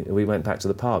manager, and we went back to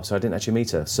the pub, so I didn't actually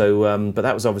meet her. So, but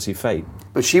that was obviously fate.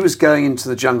 But she was going into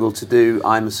the jungle to do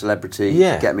I'm a Celebrity,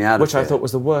 Get Me Out of Here. Which I thought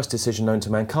was the worst decision known to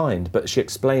mankind, but she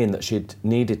explained that she'd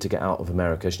needed to get out of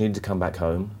America, she needed to come back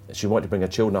home, she wanted to bring her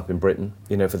children up in Britain,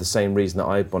 for the same reason that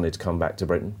I wanted to come back to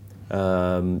Britain.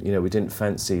 We didn't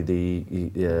fancy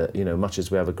much as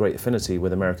we have a great affinity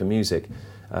with American music,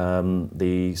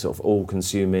 the sort of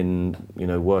all-consuming,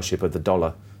 worship of the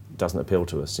dollar doesn't appeal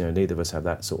to us. Neither of us have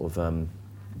that sort of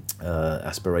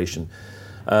aspiration.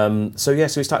 So we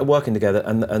started working together,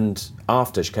 and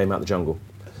after she came out of the jungle,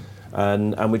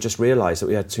 and we just realised that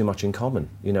we had too much in common.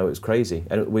 It was crazy,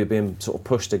 and we were being sort of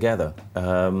pushed together.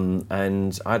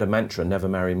 And I had a mantra: never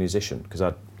marry a musician, because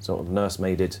sort of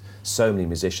nursemaided so many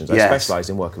musicians. I Yes. specialised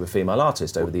in working with female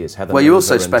artists over the years. Heather Well, you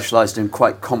Moser also and- specialised in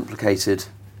quite complicated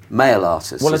male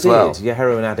artists Well, as I did. well. Yeah,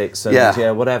 heroin addicts and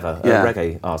Yeah. whatever, Yeah.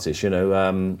 reggae artists, you know.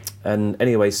 And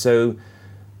anyway, so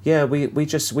yeah, we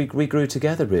grew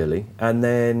together really, and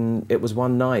then it was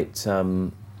one night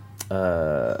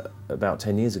about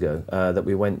 10 years ago that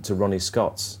we went to Ronnie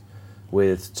Scott's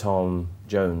with Tom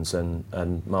Jones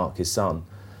and Mark, his son,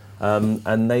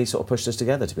 and they sort of pushed us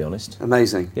together, to be honest.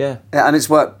 Amazing. Yeah. And it's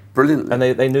worked brilliantly. And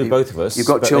they knew both of us. You've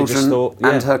got but they just children, thought,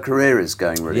 and her career is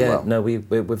going really well. no, we're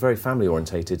very family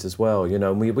orientated as well, you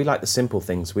know, and we like the simple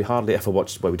things. We hardly ever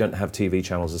watch, well, we don't have TV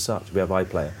channels as such, we have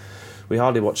iPlayer. We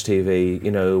hardly watch TV,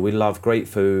 you know, we love great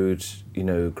food, you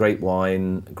know, great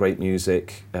wine, great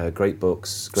music, great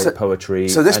books, great poetry.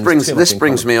 So this and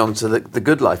brings me on to the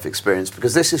good life experience,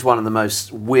 because this is one of the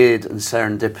most weird and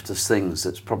serendipitous things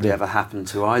that's probably ever happened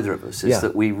to either of us, is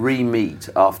that we re-meet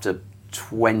after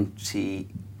 20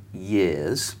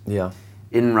 years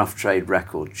in Rough Trade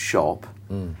Record shop,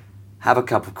 have a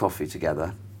cup of coffee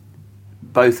together,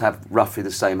 both have roughly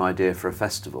the same idea for a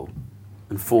festival,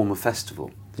 and form a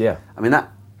festival. Yeah. I mean,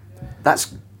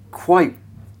 that's quite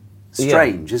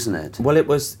strange, isn't it? Well,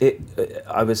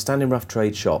 I was standing in Rough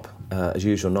Trade shop, as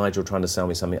usual, Nigel trying to sell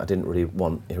me something I didn't really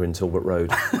want here in Talbot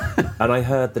Road. And I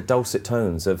heard the dulcet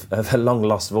tones of a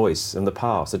long-lost voice in the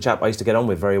past, a chap I used to get on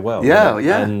with very well. Yeah, you know?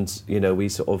 yeah. And, you know, we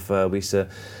used to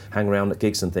hang around at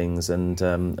gigs and things and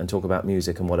talk about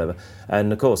music and whatever.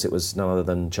 And, of course, it was none other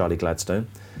than Charlie Gladstone.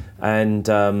 And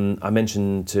I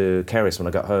mentioned to Cerys when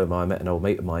I got home, I met an old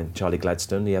mate of mine, Charlie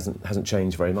Gladstone. He hasn't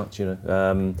changed very much, you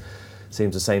know.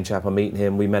 Seems the same chap. I'm meeting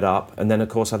him. We met up, and then of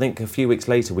course I think a few weeks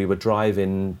later we were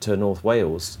driving to North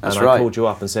Wales, That's and right. I called you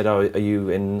up and said, "Oh, are you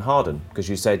in Harden?" Because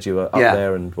you said you were up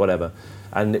there and whatever.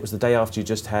 And it was the day after you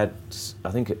just had,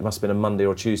 I think it must have been a Monday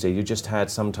or Tuesday. You just had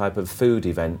some type of food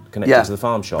event connected to the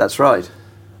farm shop. That's right.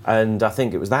 And I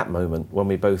think it was that moment when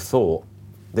we both thought,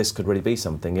 this could really be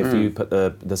something. If you put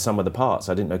the sum of the parts,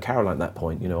 I didn't know Caroline at that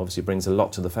point, you know, obviously brings a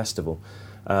lot to the festival.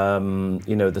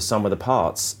 You know, the sum of the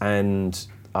parts and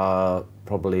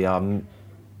probably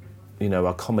you know,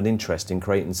 our common interest in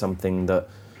creating something that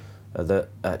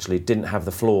actually didn't have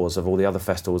the flaws of all the other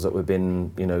festivals that we've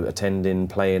been, you know, attending,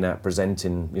 playing at,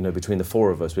 presenting. You know, between the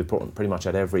four of us, we've pretty much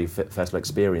had every festival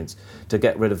experience. To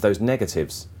get rid of those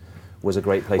negatives was a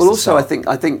great place to start.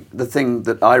 I think the thing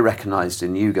that I recognised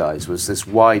in you guys was this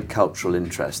wide cultural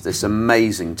interest, this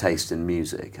amazing taste in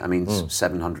music. I mean,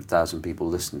 700,000 people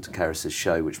listen to Cerys's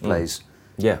show, which plays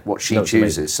what she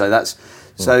chooses. So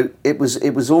so it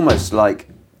was almost like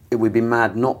we'd be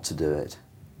mad not to do it.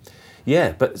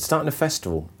 Yeah, but starting a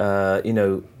festival, you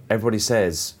know, everybody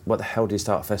says, "What the hell do you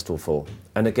start a festival for?"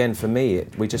 And again, for me,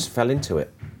 we just fell into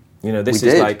it. You know, this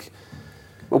is like.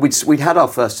 Well, we'd had our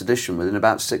first edition within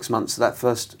about 6 months of that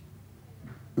first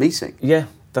meeting. Yeah,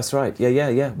 that's right.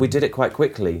 Yeah. We did it quite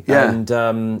quickly. Yeah.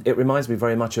 And it reminds me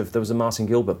very much of, there was a Martin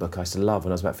Gilbert book I used to love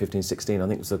when I was about 15, 16. I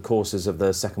think it was the causes of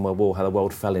the Second World War, how the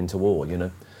world fell into war, you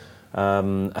know.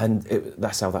 And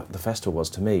that's how the festival was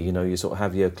to me. You know, you sort of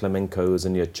have your Clemencos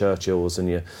and your Churchills and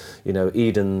your, you know,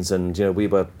 Edens, and, you know, we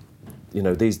were, you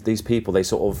know, these people, they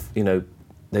sort of, you know,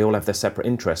 they all have their separate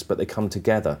interests, but they come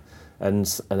together. And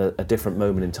a different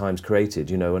moment in time's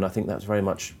created, you know, and I think that's very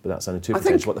much, without sounding too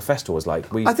pretentious, what the festival was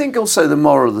like. I think also the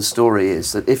moral of the story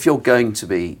is that if you're going to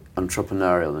be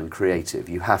entrepreneurial and creative,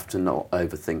 you have to not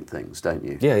overthink things, don't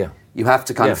you? Yeah. You have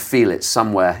to kind of feel it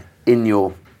somewhere in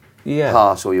your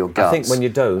heart or your guts. I think when you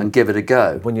don't, and give it a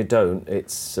go. When you don't,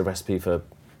 it's a recipe for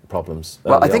problems.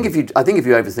 Well, I think if you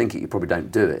overthink it, you probably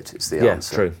don't do it. It's the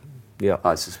answer. True. Yeah,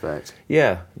 I suspect.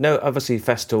 Yeah, no. Obviously,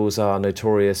 festivals are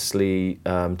notoriously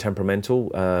temperamental.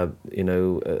 You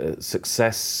know,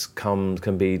 success can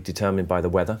be determined by the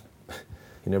weather.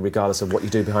 You know, regardless of what you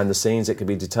do behind the scenes, it can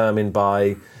be determined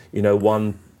by, you know,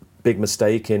 one big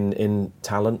mistake in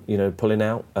talent. You know, pulling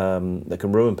out that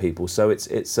can ruin people. So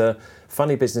it's a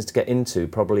funny business to get into,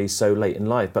 probably so late in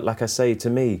life. But like I say, to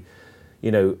me,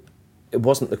 you know, it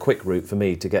wasn't the quick route for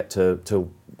me to get to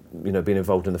you know, being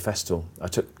involved in the festival.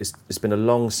 It's been a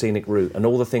long scenic route, and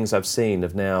all the things I've seen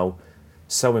have now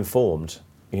so informed,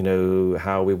 you know,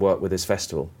 how we work with this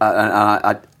festival.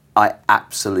 And I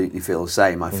absolutely feel the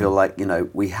same. I feel like, you know,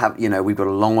 we've got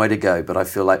a long way to go, but I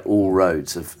feel like all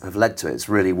roads have led to it. It's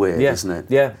really weird, isn't it?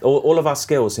 Yeah, all of our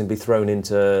skills seem to be thrown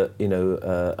into, you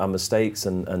know, our mistakes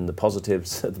and the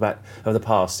positives at the back of the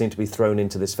past seem to be thrown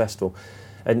into this festival.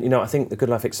 And, you know, I think the Good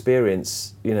Life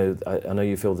experience, you know, I know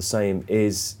you feel the same,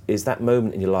 is that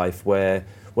moment in your life where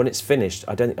when it's finished,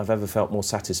 I don't think I've ever felt more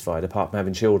satisfied, apart from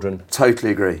having children.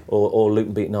 Totally agree. Or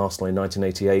Luton beating Arsenal in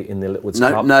 1988 in the Litwoods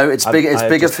Cup. No, it's bigger. It's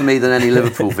bigger for me than any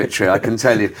Liverpool victory, I can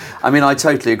tell you. I mean, I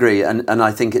totally agree, and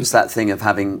I think it's that thing of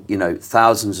having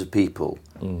thousands of people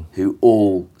who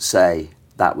all say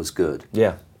that was good.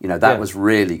 Yeah, that was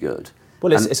really good.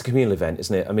 Well, it's a communal event,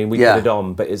 isn't it? I mean, we put it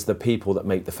on, but it's the people that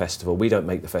make the festival. We don't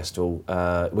make the festival.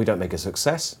 We don't make a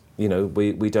success. We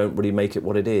don't really make it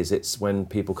what it is. It's when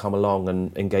people come along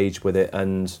and engage with it,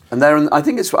 and I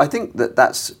think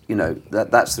that's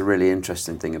that's the really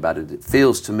interesting thing about it. It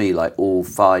feels to me like all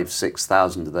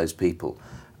 5,000-6,000 of those people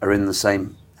are in the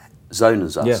same zone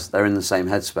as us. Yeah. They're in the same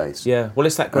headspace. Yeah. Well,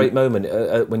 it's that great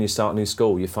moment when you start a new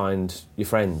school. You find your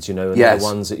friends, and they're the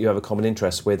ones that you have a common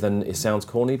interest with. And it sounds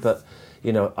corny, but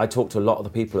I talk to a lot of the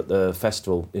people at the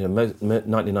festival.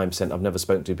 99% I've never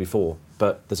spoken to before,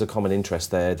 but there's a common interest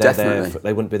there. They're Definitely. there.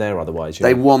 They wouldn't be there otherwise.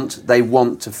 They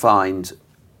want to find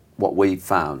what we've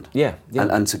found. Yeah.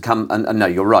 And to come and no,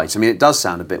 you're right. I mean, it does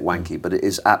sound a bit wanky, but it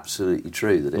is absolutely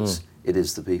true that it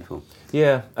is the people.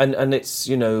 Yeah, and it's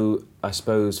I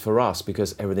suppose for us,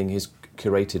 because everything is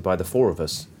curated by the four of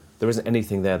us, there isn't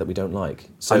anything there that we don't like.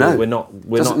 So I know. we're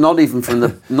not even from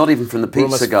the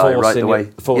pizza guy right the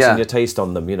way forcing your taste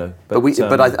on them,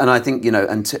 I think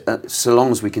so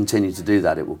long as we continue to do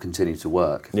that, it will continue to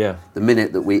work. Yeah. The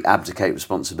minute that we abdicate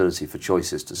responsibility for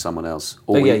choices to someone else,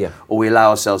 or we allow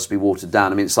ourselves to be watered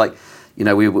down. I mean, it's like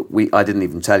I didn't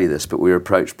even tell you this, but we were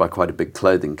approached by quite a big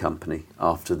clothing company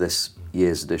after this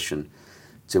year's edition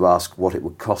to ask what it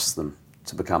would cost them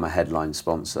to become a headline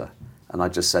sponsor. And I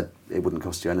just said, it wouldn't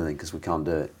cost you anything because we can't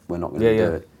do it. We're not going to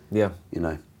do it. Yeah.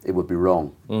 It would be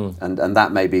wrong. And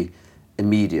that may be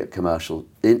immediate commercial.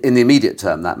 In the immediate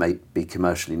term, that may be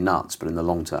commercially nuts, but in the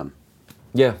long term,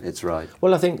 it's right.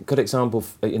 Well, I think a good example,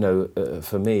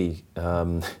 for me,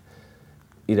 I'm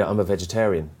a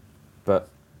vegetarian, but,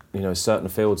 certain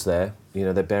fields there,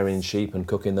 they're burying sheep and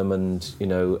cooking them and,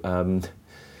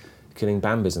 killing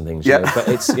bambas and things. But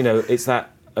it's, it's that...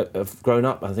 I've grown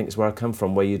up, I think it's where I come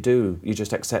from, where you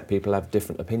just accept people have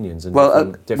different opinions and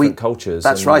different cultures.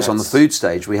 That's right. On the food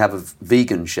stage, we have a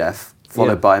vegan chef,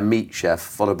 followed by a meat chef,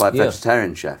 followed by a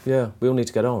vegetarian chef. Yeah, we all need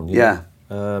to get on.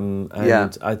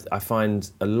 I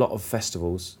find a lot of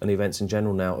festivals and events in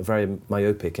general now are very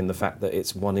myopic in the fact that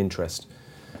it's one interest.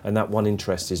 And that one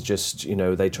interest is just,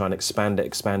 they try and expand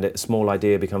it. A small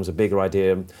idea becomes a bigger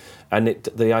idea, and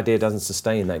the idea doesn't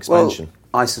sustain that expansion.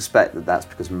 Well, I suspect that that's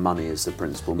because money is the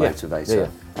principal motivator. Yeah.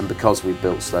 And because we've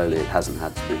built slowly, it hasn't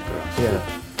had to be for us. Yeah.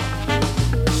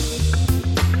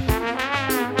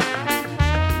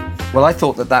 Well, I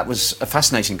thought that was a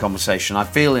fascinating conversation. I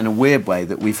feel in a weird way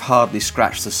that we've hardly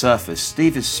scratched the surface.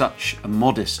 Steve is such a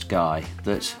modest guy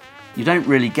that you don't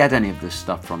really get any of this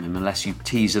stuff from him unless you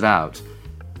tease it out.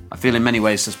 I feel in many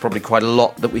ways there's probably quite a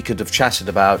lot that we could have chatted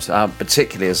about,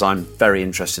 particularly as I'm very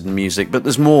interested in music, but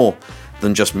there's more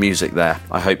than just music there.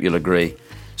 I hope you'll agree.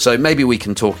 So maybe we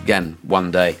can talk again one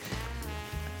day.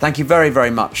 Thank you very,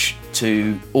 very much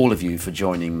to all of you for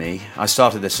joining me. I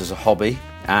started this as a hobby,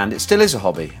 and it still is a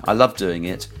hobby. I love doing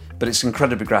it, but it's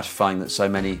incredibly gratifying that so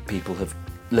many people have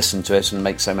listened to it and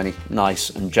make so many nice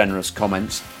and generous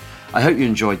comments. I hope you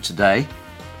enjoyed today.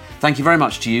 Thank you very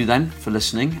much to you then for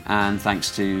listening, and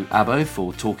thanks to Abbo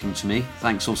for talking to me.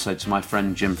 Thanks also to my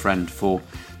friend Jim Friend for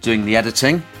doing the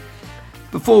editing.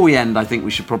 Before we end, I think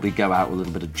we should probably go out with a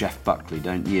little bit of Jeff Buckley,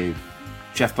 don't you?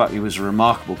 Jeff Buckley was a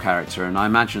remarkable character, and I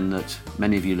imagine that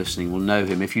many of you listening will know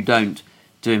him. If you don't,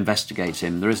 do investigate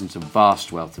him. There isn't a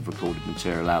vast wealth of recorded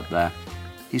material out there.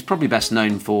 He's probably best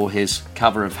known for his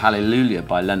cover of Hallelujah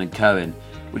by Leonard Cohen,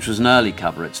 which was an early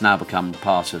cover. It's now become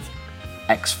part of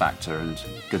X Factor and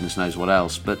goodness knows what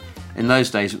else, but in those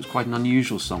days it was quite an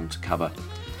unusual song to cover.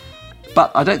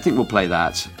 But I don't think we'll play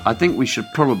that. I think we should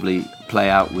probably play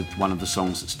out with one of the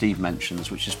songs that Steve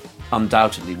mentions, which is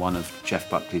undoubtedly one of Jeff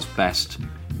Buckley's best,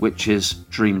 which is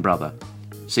Dream Brother.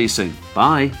 See you soon.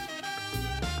 Bye.